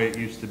back the way it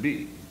used to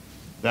be.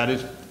 That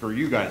is for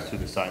you guys to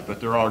decide, but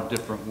there are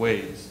different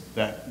ways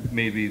that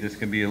maybe this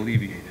can be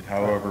alleviated.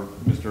 However,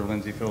 Mr.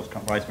 Lindsay feels,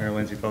 Vice Mayor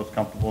Lindsay feels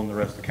comfortable and the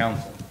rest of the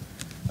council.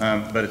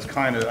 But it's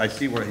kind of, I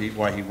see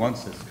why he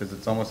wants this, because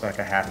it's almost like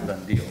a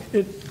half-done deal.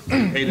 He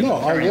paid an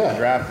attorney to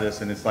draft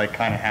this, and it's like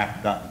kind of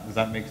half-done. Does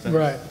that make sense?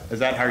 Right. Is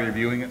that how you're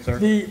viewing it, sir?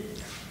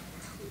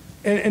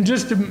 And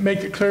just to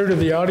make it clear to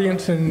the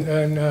audience and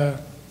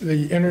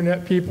the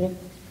internet people,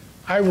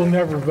 I will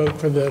never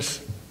vote for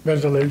this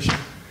resolution.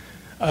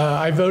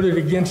 I voted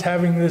against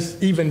having this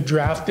even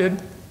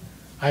drafted.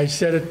 I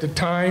said at the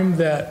time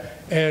that,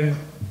 and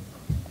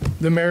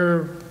the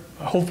mayor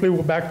hopefully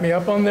will back me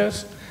up on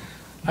this,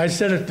 I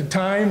said at the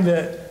time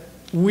that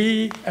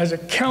we as a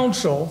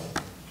council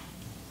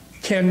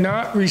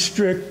cannot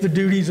restrict the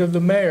duties of the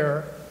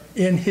mayor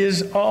in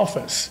his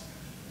office.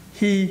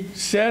 He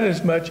said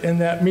as much in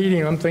that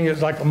meeting, I'm thinking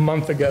it's like a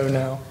month ago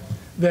now,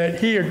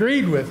 that he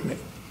agreed with me.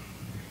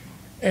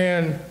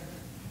 And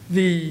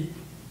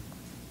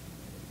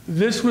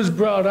this was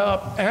brought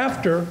up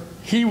after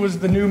he was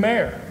the new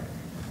mayor.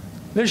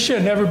 This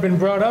should have never been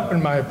brought up,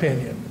 in my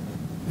opinion.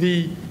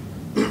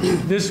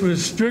 This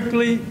was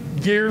strictly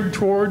geared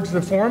towards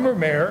the former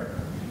mayor.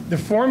 The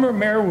former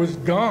mayor was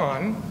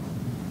gone,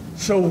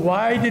 so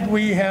why did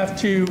we have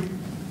to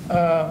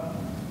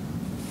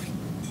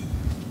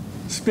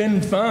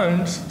spend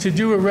funds to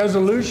do a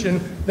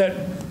resolution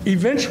that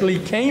eventually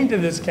came to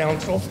this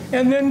council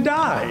and then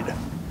died?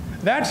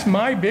 That's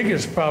my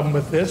biggest problem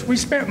with this. We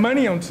spent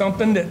money on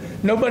something that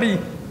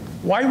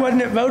why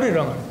wasn't it voted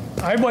on?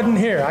 I wasn't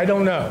here, I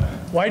don't know.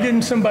 Why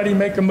didn't somebody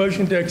make a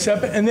motion to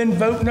accept it and then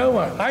vote no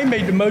on it? I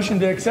made the motion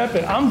to accept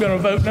it, I'm gonna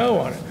vote no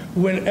on it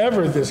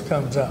whenever this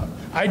comes up.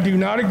 I do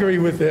not agree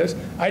with this.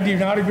 I do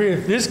not agree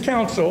with this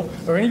council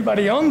or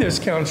anybody on this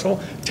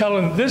council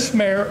telling this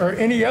mayor or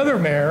any other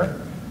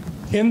mayor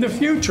in the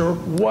future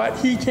what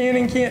he can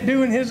and can't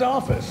do in his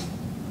office.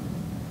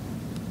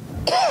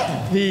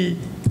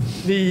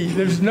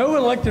 There's no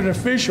elected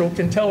official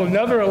can tell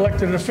another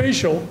elected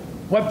official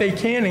what they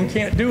can and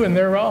can't do in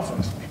their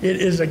office. It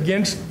is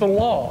against the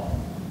law.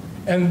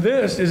 And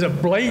this is a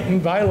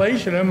blatant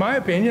violation, in my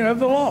opinion, of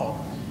the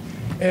law.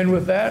 And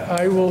with that,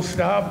 I will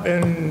stop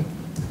and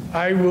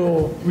I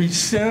will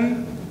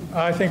rescind,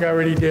 I think I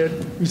already did,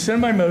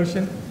 rescind my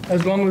motion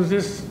as long as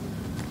this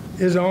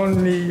is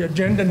on the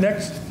agenda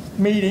next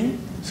meeting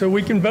so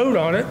we can vote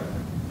on it,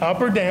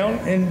 up or down,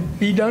 and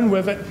be done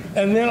with it.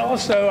 And then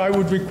also I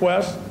would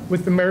request,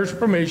 with the mayor's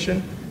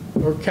permission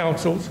or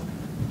council's,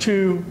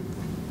 to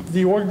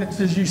the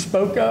ordinances you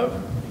spoke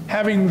of,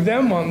 having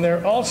them on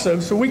there also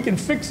so we can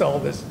fix all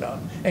this stuff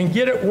and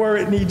get it where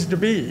it needs to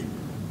be.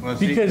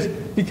 Because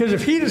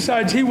if he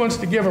decides he wants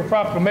to give a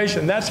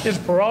proclamation, that's his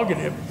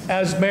prerogative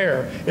as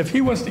mayor. If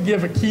he wants to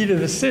give a key to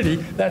the city,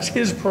 that's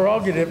his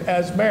prerogative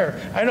as mayor.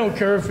 I don't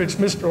care if it's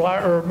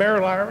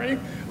Mayor Larry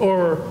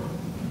or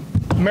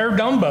Mayor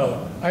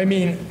Dumbo. I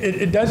mean,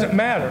 it doesn't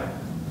matter.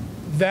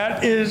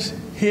 That is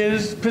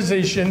his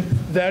position.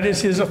 That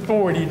is his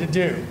authority to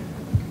do.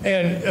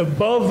 And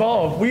above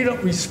all, if we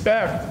don't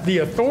respect the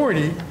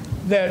authority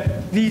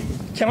that the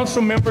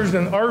council members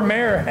and our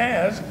mayor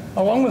has,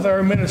 along with our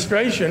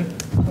administration,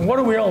 what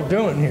are we all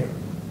doing here?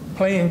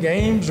 Playing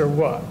games or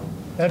what?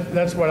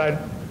 That's what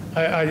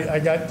I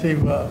got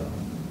to,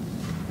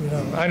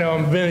 I know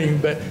I'm venting,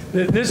 but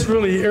this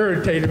really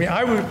irritated me.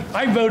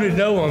 I voted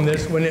no on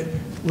this when it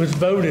was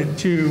voted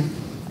to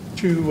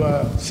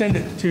send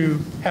it to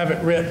have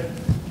it written.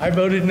 I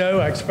voted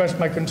no. I expressed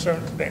my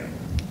concerns then.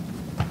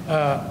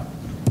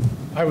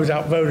 I was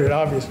outvoted,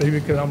 obviously,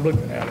 because I'm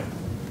looking at it.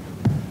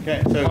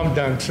 Okay, so I'm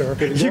done, sir.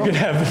 You can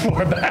have the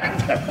floor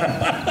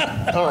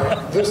back. All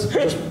right, just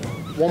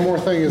one more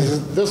thing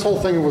is this whole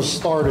thing was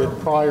started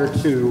prior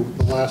to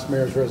the last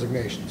mayor's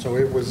resignation. So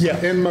it was Yeah.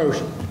 in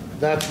motion.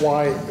 That's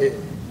why it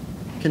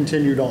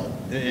continued on.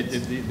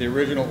 The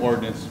original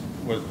ordinance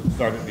was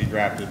started to be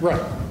drafted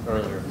Right.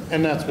 earlier.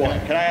 And that's why.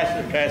 Can I ask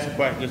a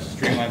question, just to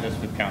streamline this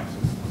with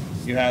council?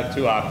 You have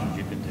two options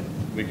you can do.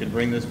 We can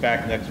bring this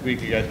back next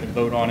week, you guys can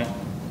vote on it,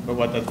 but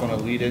what that's going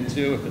to lead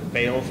into, if it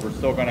fails, we're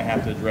still going to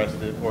have to address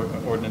the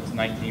ordinance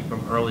 19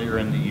 from earlier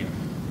in the year.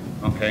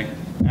 Okay?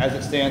 As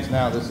it stands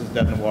now, this is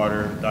dead in the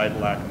water, died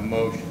lack of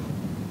motion.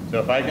 So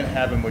if I can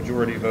have a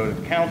majority vote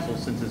of council,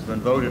 since it's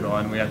been voted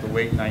on, we have to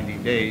wait 90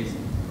 days,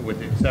 with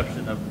the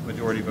exception of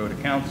majority vote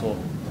of council,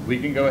 we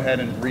can go ahead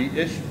and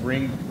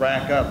bring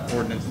back up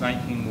ordinance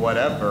 19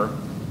 whatever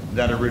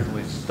that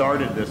originally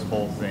started this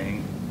whole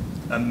thing,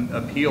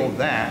 appeal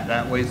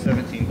that way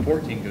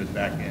 1714 goes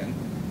back in,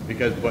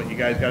 because what you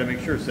guys got to make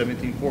sure,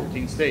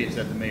 1714 states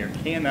that the mayor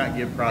cannot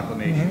give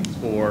proclamations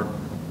for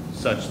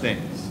such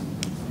things.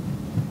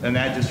 And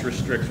that just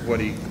restricts what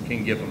he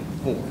can give them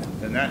for.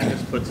 And that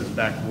just puts us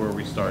back to where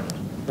we started.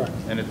 Right.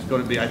 And it's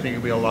going to be, I think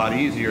it'll be a lot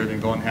easier than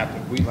going to have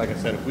to, like I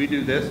said, if we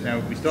do this, now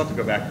we still have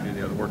to go back and do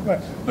the other work.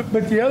 Right.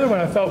 But the other one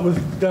I thought was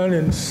done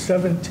in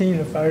 17,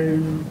 if I,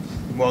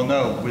 Well,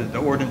 no, with the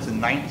ordinance in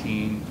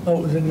 19. oh,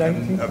 it was in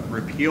 19?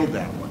 Repealed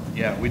that one.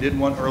 Yeah, we did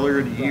one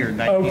earlier in the year,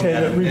 19. Okay,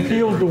 that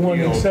repealed the one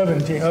in repealed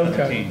 17, okay,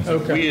 17. So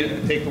if okay.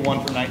 we take the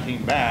one from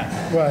 19 back,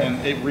 Right.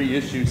 and it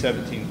reissue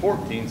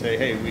 1714, say,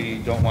 hey, we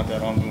don't want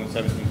that on, we want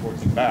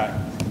 1714 back,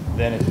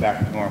 then it's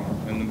back to normal.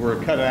 And we're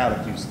cutting out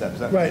a few steps.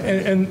 That Right,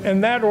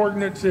 and that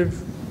ordinance,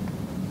 if,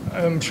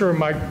 I'm sure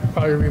Mike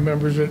probably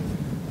remembers it,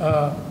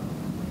 I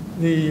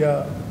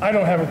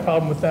don't have a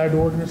problem with that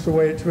ordinance the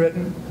way it's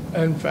written.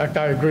 In fact,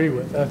 I agree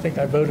with it. I think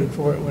I voted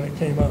for it when it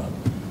came up.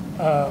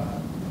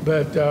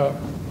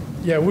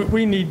 Yeah,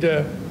 we need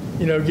to,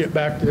 get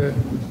back to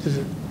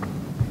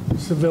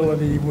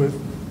civility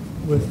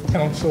with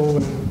council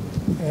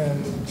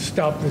and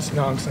stop this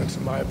nonsense,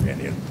 in my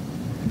opinion.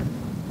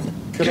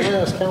 Could I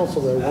ask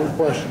council though, one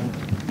question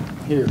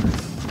here?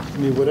 I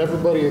mean, would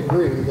everybody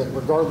agree that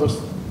regardless,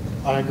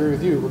 I agree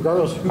with you,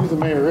 regardless who the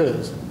mayor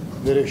is,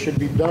 that it should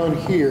be done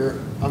here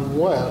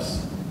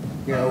unless,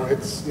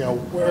 it's,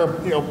 where,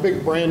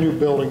 big brand new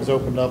buildings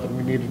opened up and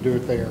we need to do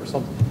it there or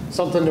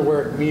something to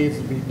where it needs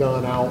to be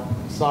done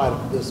outside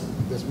of this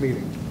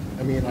meeting.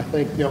 I mean, I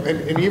think,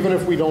 and even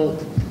if we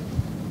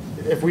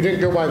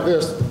didn't go by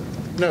this,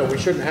 no, we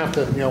shouldn't have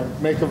to,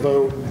 make a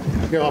vote.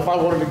 If I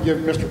wanted to give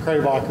Mr.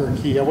 Cravacher a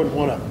key, I wouldn't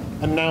want to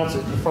announce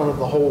it in front of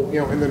the whole,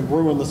 and then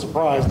ruin the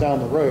surprise down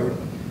the road.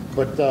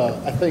 But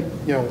I think,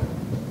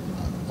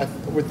 I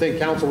would think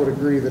council would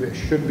agree that it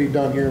should be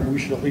done here, and we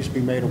should at least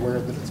be made aware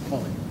that it's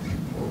coming,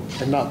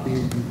 and not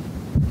be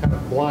kind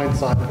of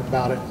blindsided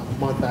about it a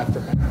month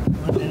after.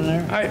 Get in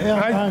there.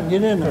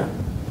 Get in there.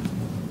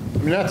 I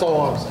mean, that's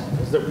all I'm saying,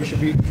 is that we should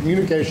be,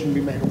 communication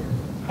be made aware.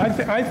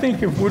 I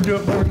think if we're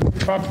doing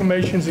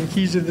proclamations and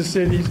keys of the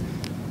cities,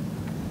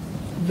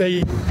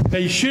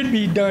 they should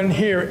be done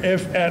here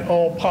if at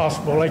all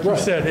possible. Like you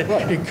said,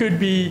 it could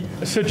be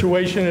a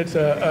situation, it's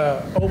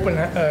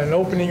an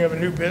opening of a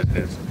new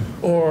business,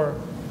 or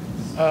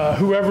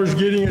whoever's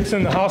getting it's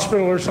in the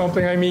hospital or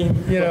something. I mean,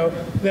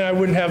 then I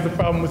wouldn't have the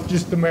problem with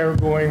just the mayor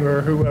going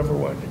or whoever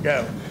wanted to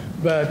go.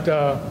 But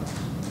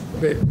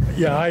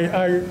yeah,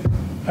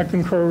 I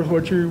concur with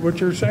what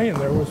you're saying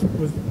there.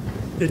 With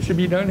it should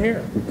be done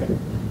here.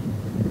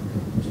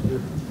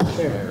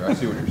 Mayor, I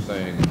see what you're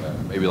saying,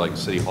 maybe like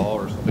City Hall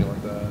or something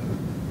like that,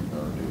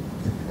 or do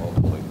all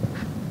building.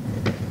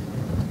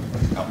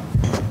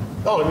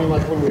 Oh, I mean,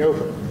 like when we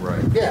open.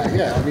 Right.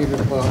 Yeah, I mean,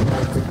 well,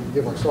 I think we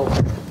give ourselves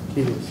a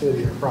key to the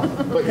city or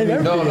property. But Hey,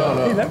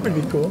 that would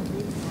be cool.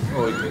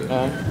 Oh, we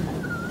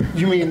could.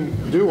 You mean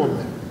do them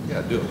there?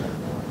 Yeah, do it.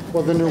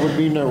 Well, then there would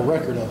be no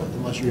record of it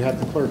unless you have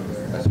the clerk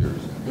there. That's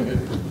yours.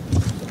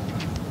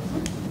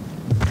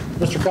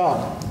 Mr.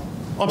 Cobb.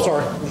 I'm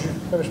sorry. Did you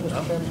finish,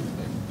 Mr. Chairman?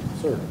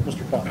 Sir,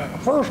 Mr. Cobb.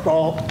 First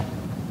off,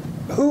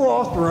 who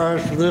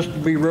authorized for this to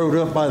be wrote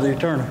up by the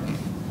attorney?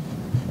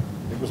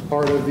 It was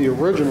part of the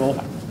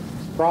original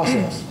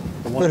process.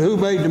 But who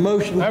made the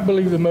motion? I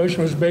believe the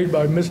motion was made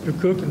by Mr.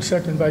 Cook and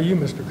seconded by you,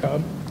 Mr.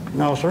 Cobb.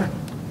 No, sir.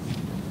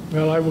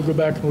 Well, I will go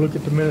back and look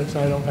at the minutes.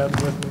 I don't have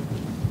them with me.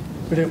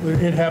 But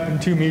it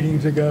happened 2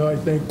 meetings ago, I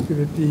think,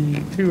 that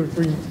the two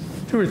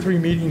or three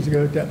meetings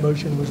ago that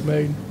motion was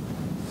made.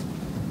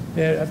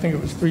 Yeah, I think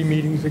it was 3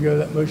 meetings ago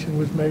that motion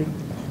was made.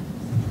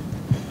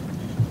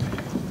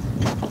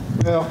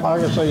 Well,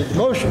 like I say, the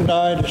motion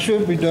died, it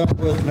should be done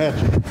with, and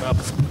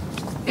that's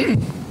it.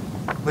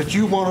 But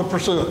you want to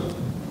pursue it.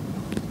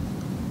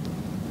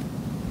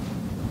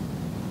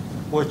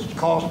 Which is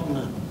costing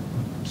the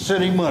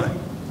city money.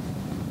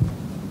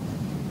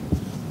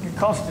 It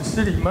costs the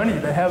city money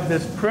to have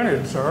this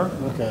printed, sir.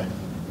 Okay.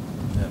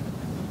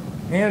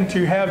 And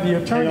to have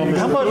the attorney.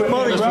 How much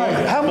money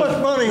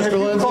have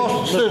you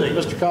cost the city?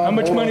 Mr. Cobb. How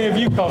much money have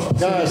you cost the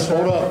city? Guys,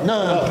 hold up.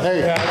 None.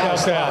 Hey, Yeah, I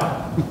got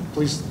that.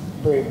 please,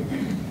 wait.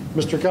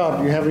 Mr. Cobb,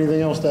 do you have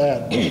anything else to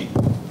add?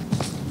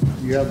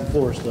 You have the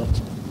floor still.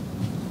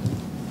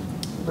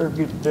 Better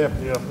get the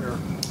deputy up here.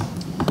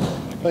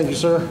 Thank you,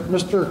 sir.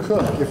 Mr.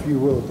 Cook, if you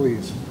will,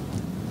 please.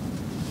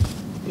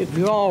 If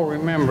you all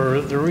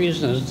remember, the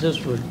reason that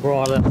this was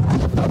brought up,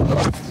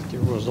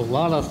 there was a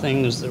lot of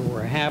things that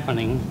were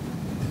happening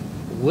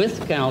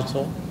with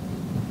council,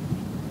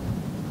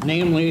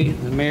 namely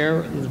the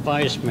mayor and the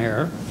vice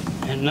mayor,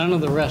 and none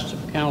of the rest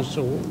of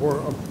council were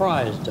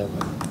apprised of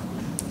it.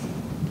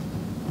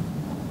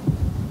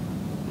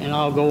 And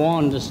I'll go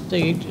on to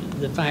state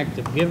the fact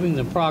of giving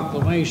the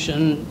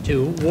proclamation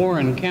to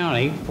Warren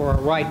County for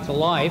a right to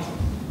life,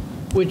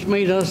 which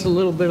made us a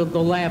little bit of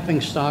the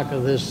laughingstock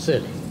of this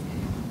city.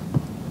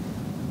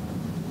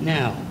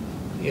 Now,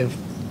 if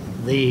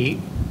the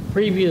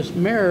previous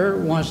mayor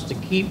wants to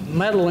keep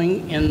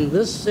meddling in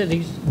this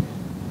city's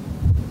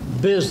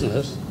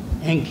business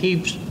and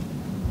keeps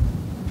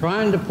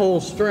trying to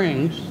pull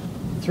strings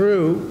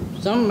through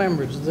some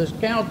members of this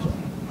council,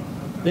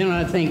 then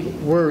I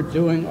think we're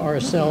doing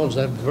ourselves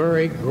a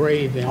very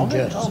grave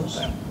injustice.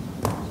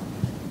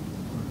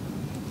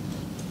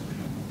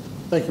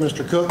 Thank you,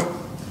 Mr. Cook.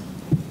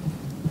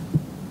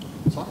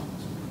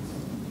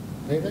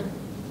 Anything?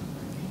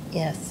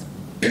 Yes.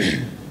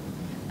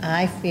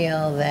 I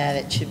feel that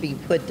it should be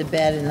put to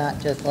bed and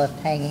not just left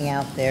hanging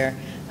out there.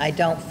 I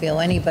don't feel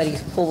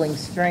anybody's pulling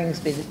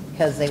strings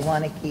because they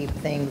want to keep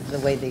things the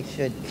way they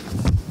should be.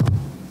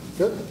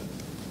 Good.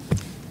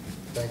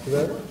 Thank you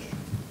very much.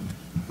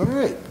 All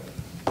right.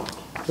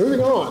 Moving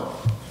on.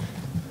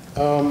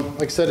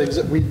 Like I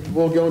said, we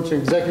will go into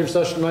executive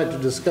session tonight to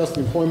discuss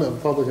the employment of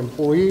a public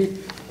employee.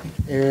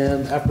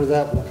 And after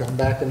that, we'll come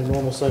back in the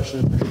normal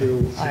session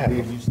to... I have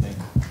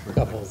a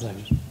couple of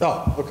things.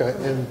 Oh, okay.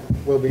 And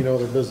will be no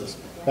other business.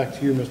 Back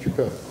to you, Mr.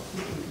 Cook.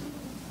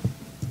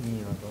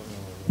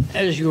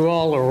 As you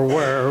all are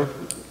aware,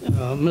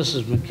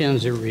 Mrs.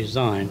 McKenzie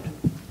resigned.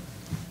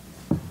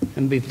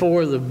 And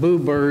before the boo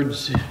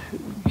birds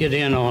get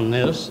in on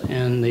this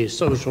and the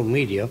social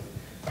media,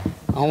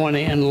 I want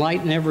to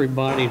enlighten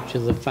everybody to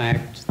the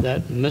fact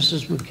that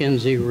Mrs.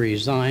 McKenzie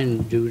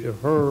resigned due to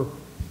her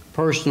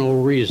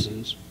personal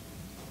reasons.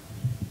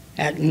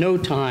 At no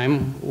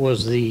time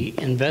was the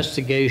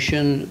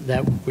investigation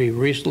that we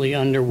recently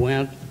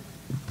underwent,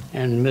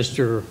 and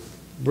Mr.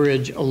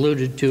 Bridge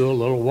alluded to a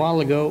little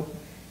while ago,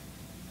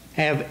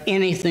 have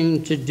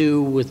anything to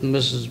do with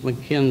Mrs.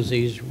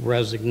 McKenzie's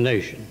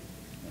resignation.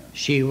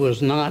 She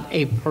was not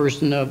a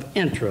person of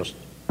interest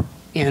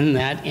in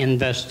that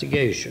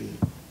investigation.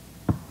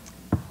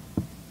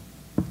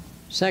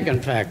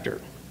 Second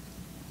factor,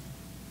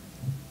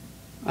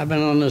 I've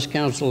been on this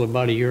council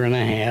about a year and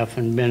a half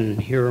and been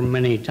here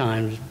many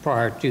times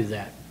prior to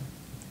that.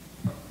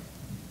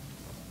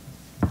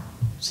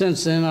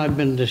 Since then, I've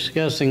been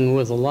discussing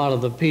with a lot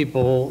of the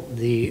people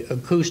the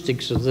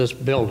acoustics of this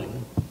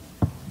building.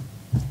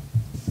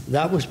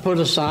 That was put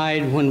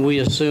aside when we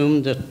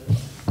assumed that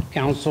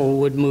council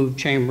would move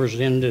chambers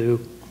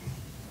into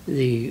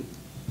the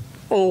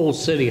old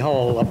city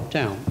hall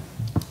uptown.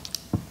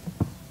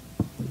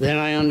 Then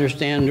I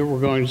understand that we're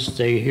going to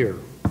stay here.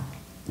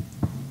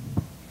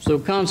 So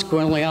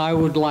consequently, I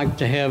would like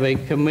to have a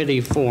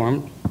committee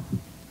formed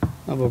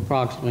of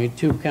approximately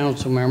 2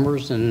 council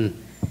members and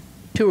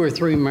 2 or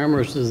 3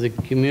 members of the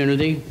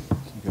community,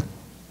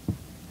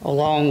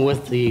 along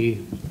with the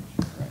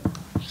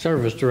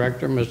service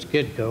director, Mr.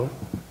 Kitco,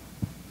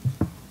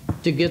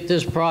 to get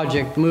this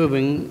project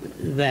moving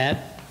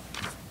that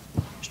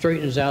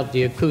straightens out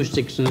the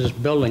acoustics in this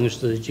building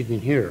so that you can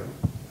hear.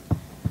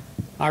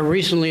 I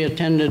recently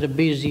attended a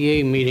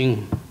BZA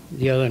meeting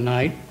the other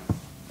night.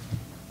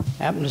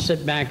 Happened to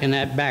sit back in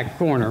that back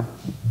corner.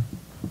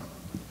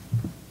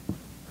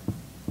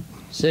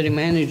 City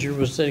manager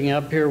was sitting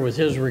up here with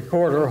his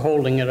recorder,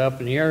 holding it up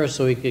in the air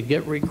so he could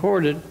get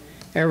recorded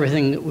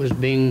everything that was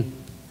being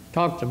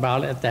talked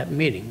about at that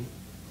meeting.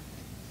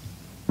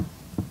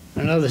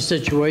 Another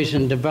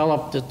situation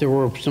developed that there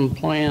were some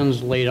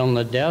plans laid on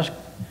the desk,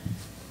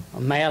 a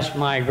mass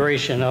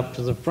migration up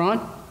to the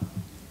front.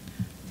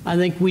 I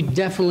think we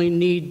definitely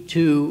need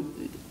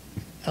to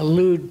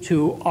allude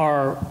to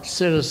our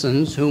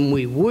citizens whom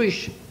we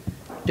wish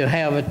to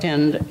have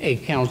attend a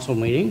council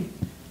meeting,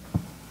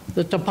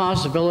 that the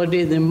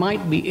possibility they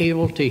might be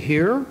able to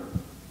hear.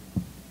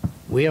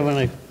 We have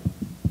an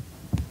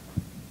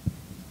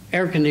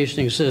air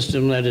conditioning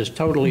system that is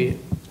totally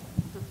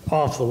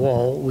off the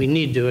wall. We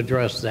need to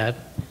address that.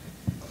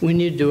 We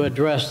need to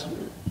address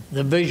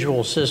the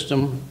visual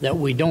system that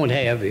we don't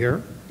have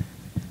here.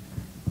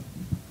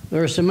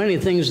 There are so many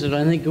things that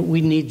I think that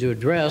we need to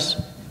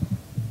address,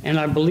 and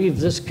I believe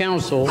this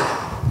council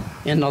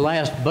in the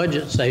last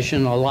budget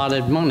session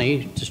allotted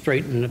money to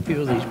straighten a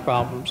few of these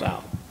problems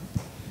out.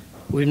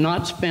 We've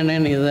not spent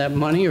any of that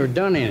money or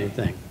done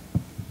anything.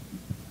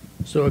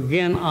 So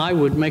again, I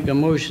would make a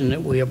motion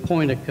that we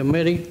appoint a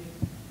committee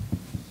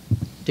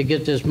to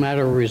get this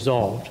matter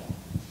resolved.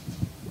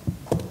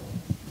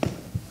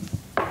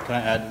 Can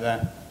I add to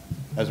that?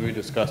 As we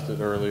discussed it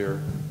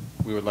earlier,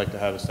 we would like to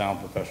have a sound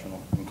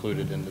professional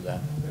included into that.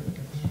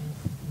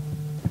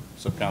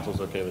 So if council's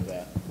okay with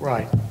that.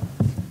 Right.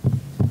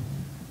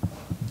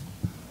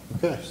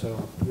 Okay,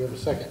 so we have a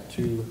second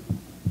to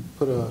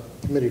put a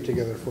committee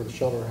together for the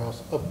shelter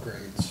house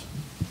upgrades.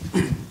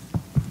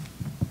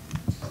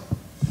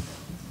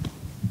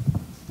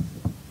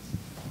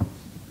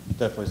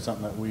 Definitely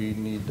something that we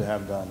need to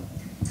have done.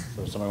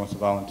 So if somebody wants to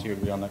volunteer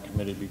to be on that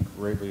committee, it'd be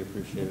greatly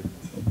appreciated.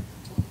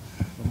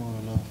 I'm on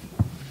enough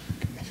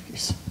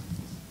committees.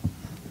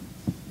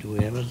 Do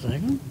we have a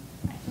second?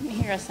 I didn't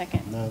hear a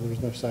second. No,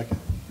 there's no second.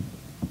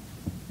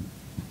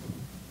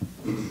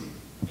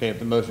 Okay, if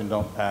the motion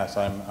don't pass,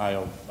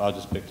 I'll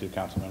just pick 2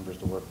 council members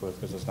to work with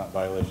because it's not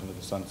violation of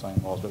the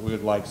sunshine laws. But we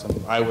would like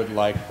I would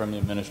like from the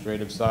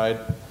administrative side,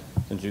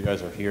 since you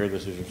guys are here,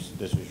 this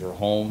is your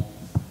home.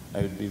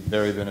 It would be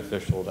very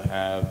beneficial to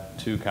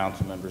have 2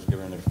 council members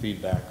giving their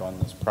feedback on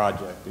this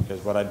project,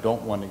 because what I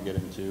don't want to get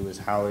into is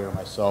Howie or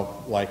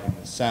myself liking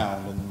the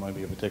sound, and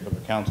maybe a particular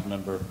council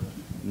member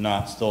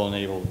not still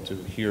unable to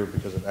hear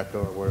because of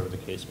echo or whatever the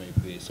case may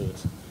be. So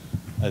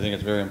I think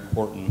it's very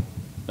important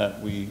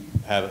that we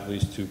have at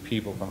least 2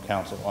 people from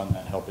council on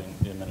that helping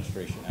the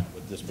administration out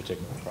with this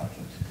particular project.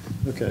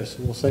 Okay,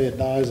 so we'll say it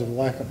dies of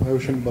lack of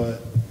motion,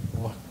 but,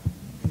 well,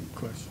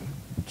 question.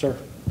 Sir?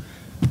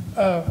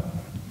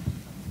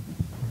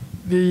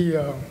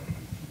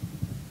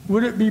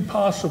 Would it be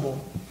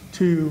possible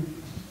to,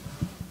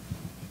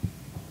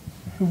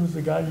 who was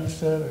the guy you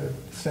said,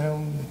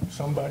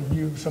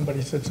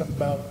 somebody said something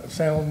about a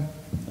sound?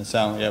 The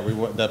sound, yeah, we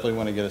definitely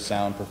want to get a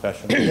sound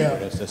professional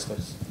to assist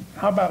us.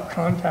 How about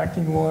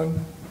contacting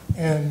one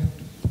and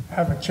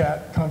have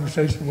a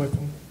conversation with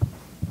them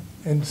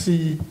and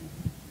see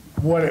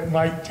what it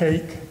might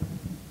take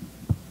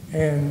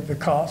and the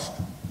cost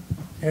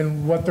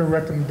and what their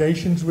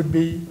recommendations would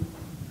be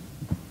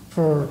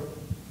for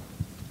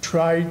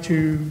try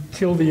to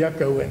kill the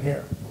echo in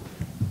here?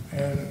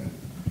 And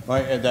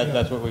Right,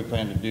 that's what we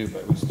plan to do,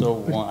 but I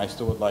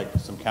still would like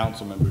some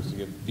council members to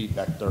give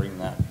feedback during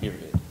that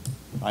period.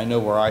 I know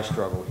where I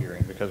struggle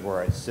hearing because where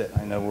I sit.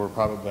 I know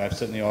I've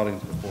sit in the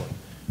audience before.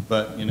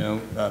 But,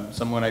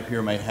 someone up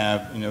here might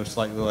have,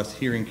 slightly less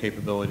hearing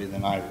capability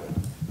than I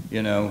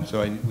would,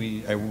 So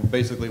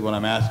basically what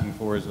I'm asking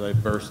for is a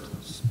burst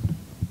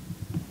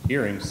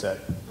hearing set,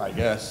 I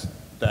guess,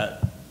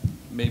 that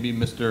maybe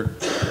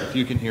if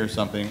you can hear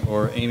something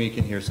or Amy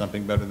can hear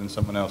something better than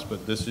someone else,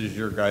 but this is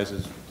your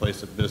guys'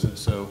 place of business.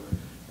 So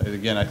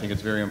again, I think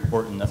it's very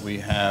important that we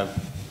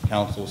have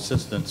council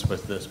assistance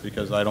with this,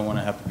 because I don't want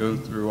to have to go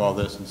through all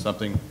this and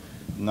something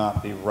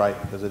not be right,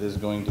 because it is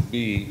going to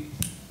be,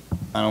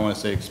 I don't want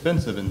to say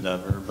expensive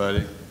endeavor,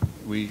 but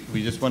we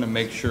just want to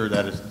make sure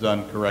that it's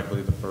done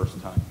correctly the first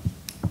time.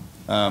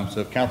 So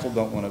if council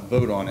don't want to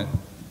vote on it,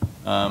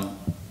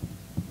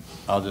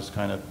 I'll just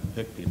kind of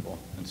pick people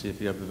and see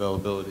if you have the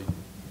availability.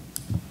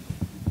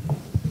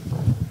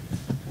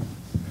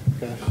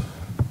 Okay.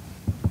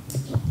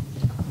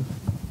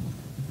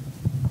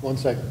 1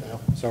 second now.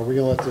 So are we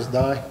gonna let this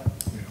die?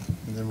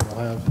 And then we'll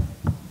have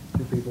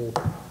 2 people,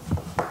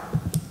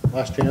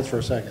 last chance for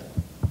a second.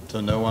 So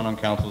no one on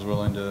council is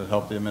willing to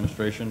help the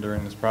administration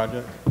during this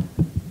project?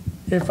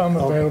 if I'm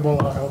available,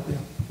 I'll help you.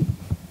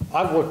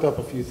 I've looked up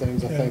a few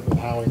things, I think, with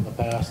Howie in the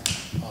past.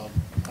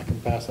 I can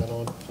pass that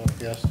on, so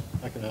yes,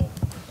 I can help.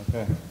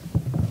 Okay.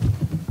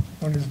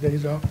 On his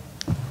days off,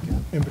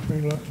 in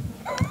between lunch.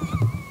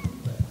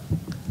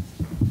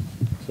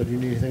 So do you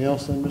need anything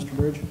else then, Mr.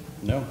 Bridge?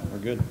 No, we're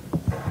good.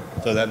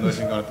 So that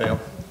motion going to fail?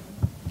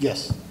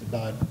 Yes, it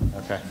died.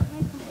 Okay.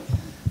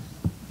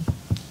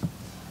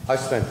 I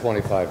spent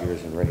 25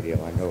 years in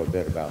radio. I know a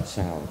bit about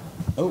sound.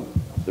 Oh.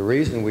 The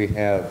reason we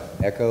have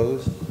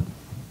echoes,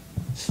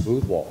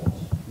 smooth walls,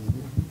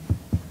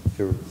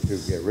 to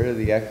get rid of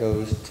the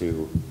echoes,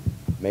 to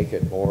make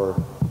it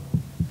more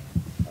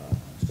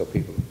so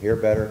people can hear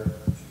better,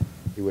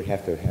 you would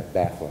have to have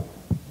baffling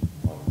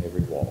on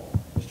every wall.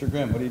 Mr.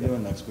 Grimm, what are you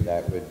doing next week?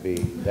 That would be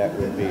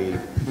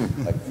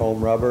like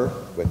foam rubber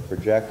with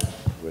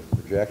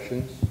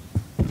projections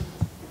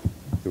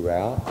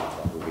throughout.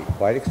 That would be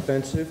quite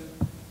expensive,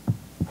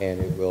 and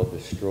it will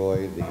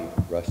destroy the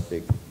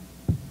rustic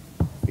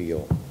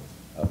feel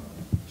of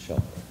the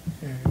shelter.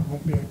 Yeah, it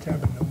won't be a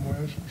cabin no more,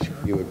 that's for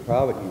sure.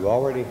 You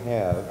already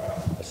have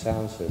a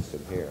sound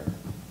system here.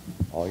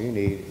 All you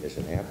need is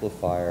an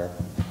amplifier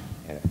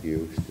and a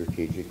few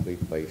strategically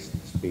placed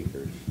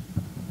speakers,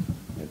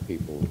 and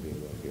people will be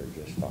able to hear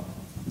just fine.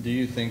 Do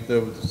you think,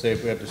 though, to say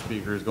if we have the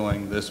speakers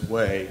going this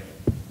way,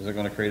 is it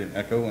going to create an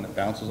echo when it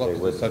bounces off?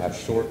 Because it's such a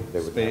short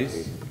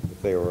space?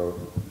 If they were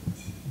over,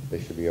 they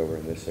should be over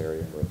in this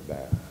area or at the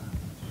back.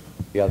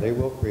 Yeah, they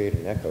will create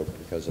an echo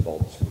because of all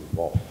the smooth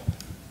walls.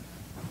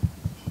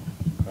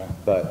 Okay.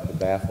 But to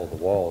baffle the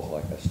walls,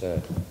 like I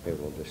said, it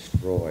will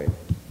destroy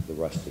the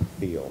rustic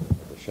feel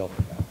of the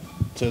shelter house.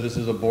 So this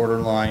is a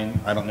borderline,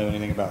 I don't know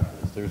anything about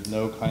this. There's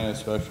no kind of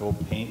special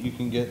paint you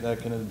can get that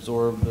can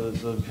absorb the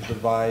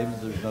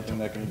vibes. There's nothing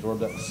that can absorb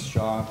that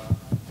shock.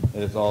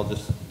 It's all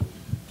just,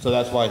 so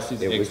that's why I see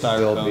the big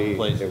styrofoam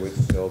places. There would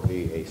still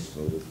be a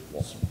smooth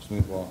wall.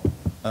 Smooth wall.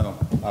 Oh,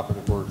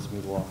 operative word,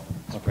 smooth wall.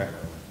 Okay.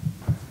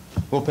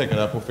 We'll pick it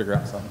up. We'll figure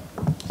out something.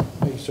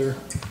 Thank you, sir.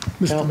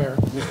 Mr. Mayor.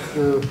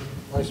 Mr.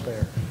 Vice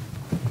Mayor.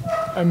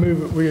 I move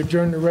that we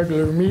adjourn the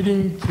regular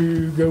meeting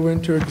to go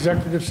into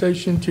executive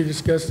session to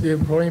discuss the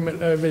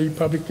employment of a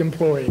public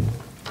employee.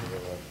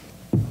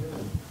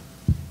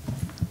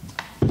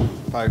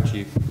 Fire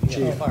Chief.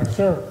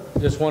 Sir.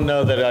 Just want to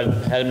know that I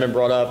hadn't been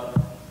brought up,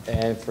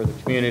 and for the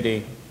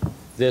community,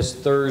 this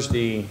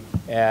Thursday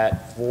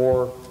at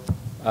 4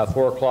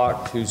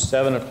 o'clock to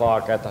 7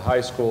 o'clock at the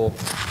high school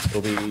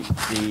will be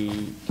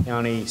the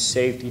county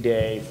safety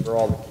day for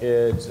all the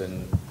kids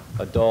and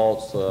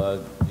adults,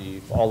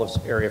 all of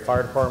area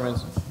fire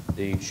departments,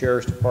 the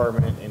sheriff's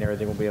department, and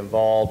everything will be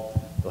involved.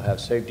 They'll have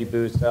safety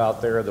booths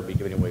out there. They'll be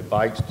giving away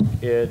bikes to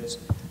kids,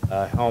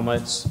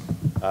 helmets,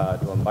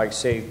 doing bike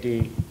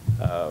safety,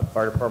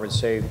 fire department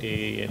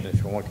safety, and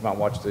if you want to come out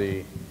and watch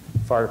the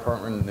fire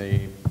department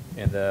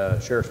and the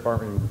sheriff's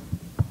department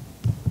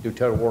do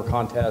total war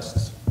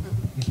contests,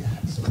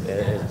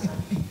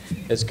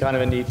 it's kind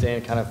of a neat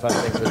thing, kind of fun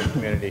thing for the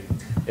community.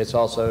 It's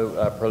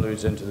also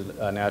preludes into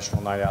the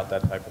National Night Out,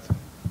 that type of thing.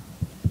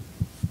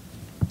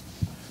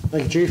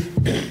 Thank you,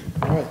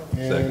 Chief. All right,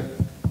 and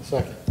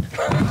second.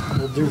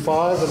 We'll do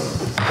 5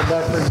 and come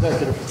back for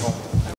executive.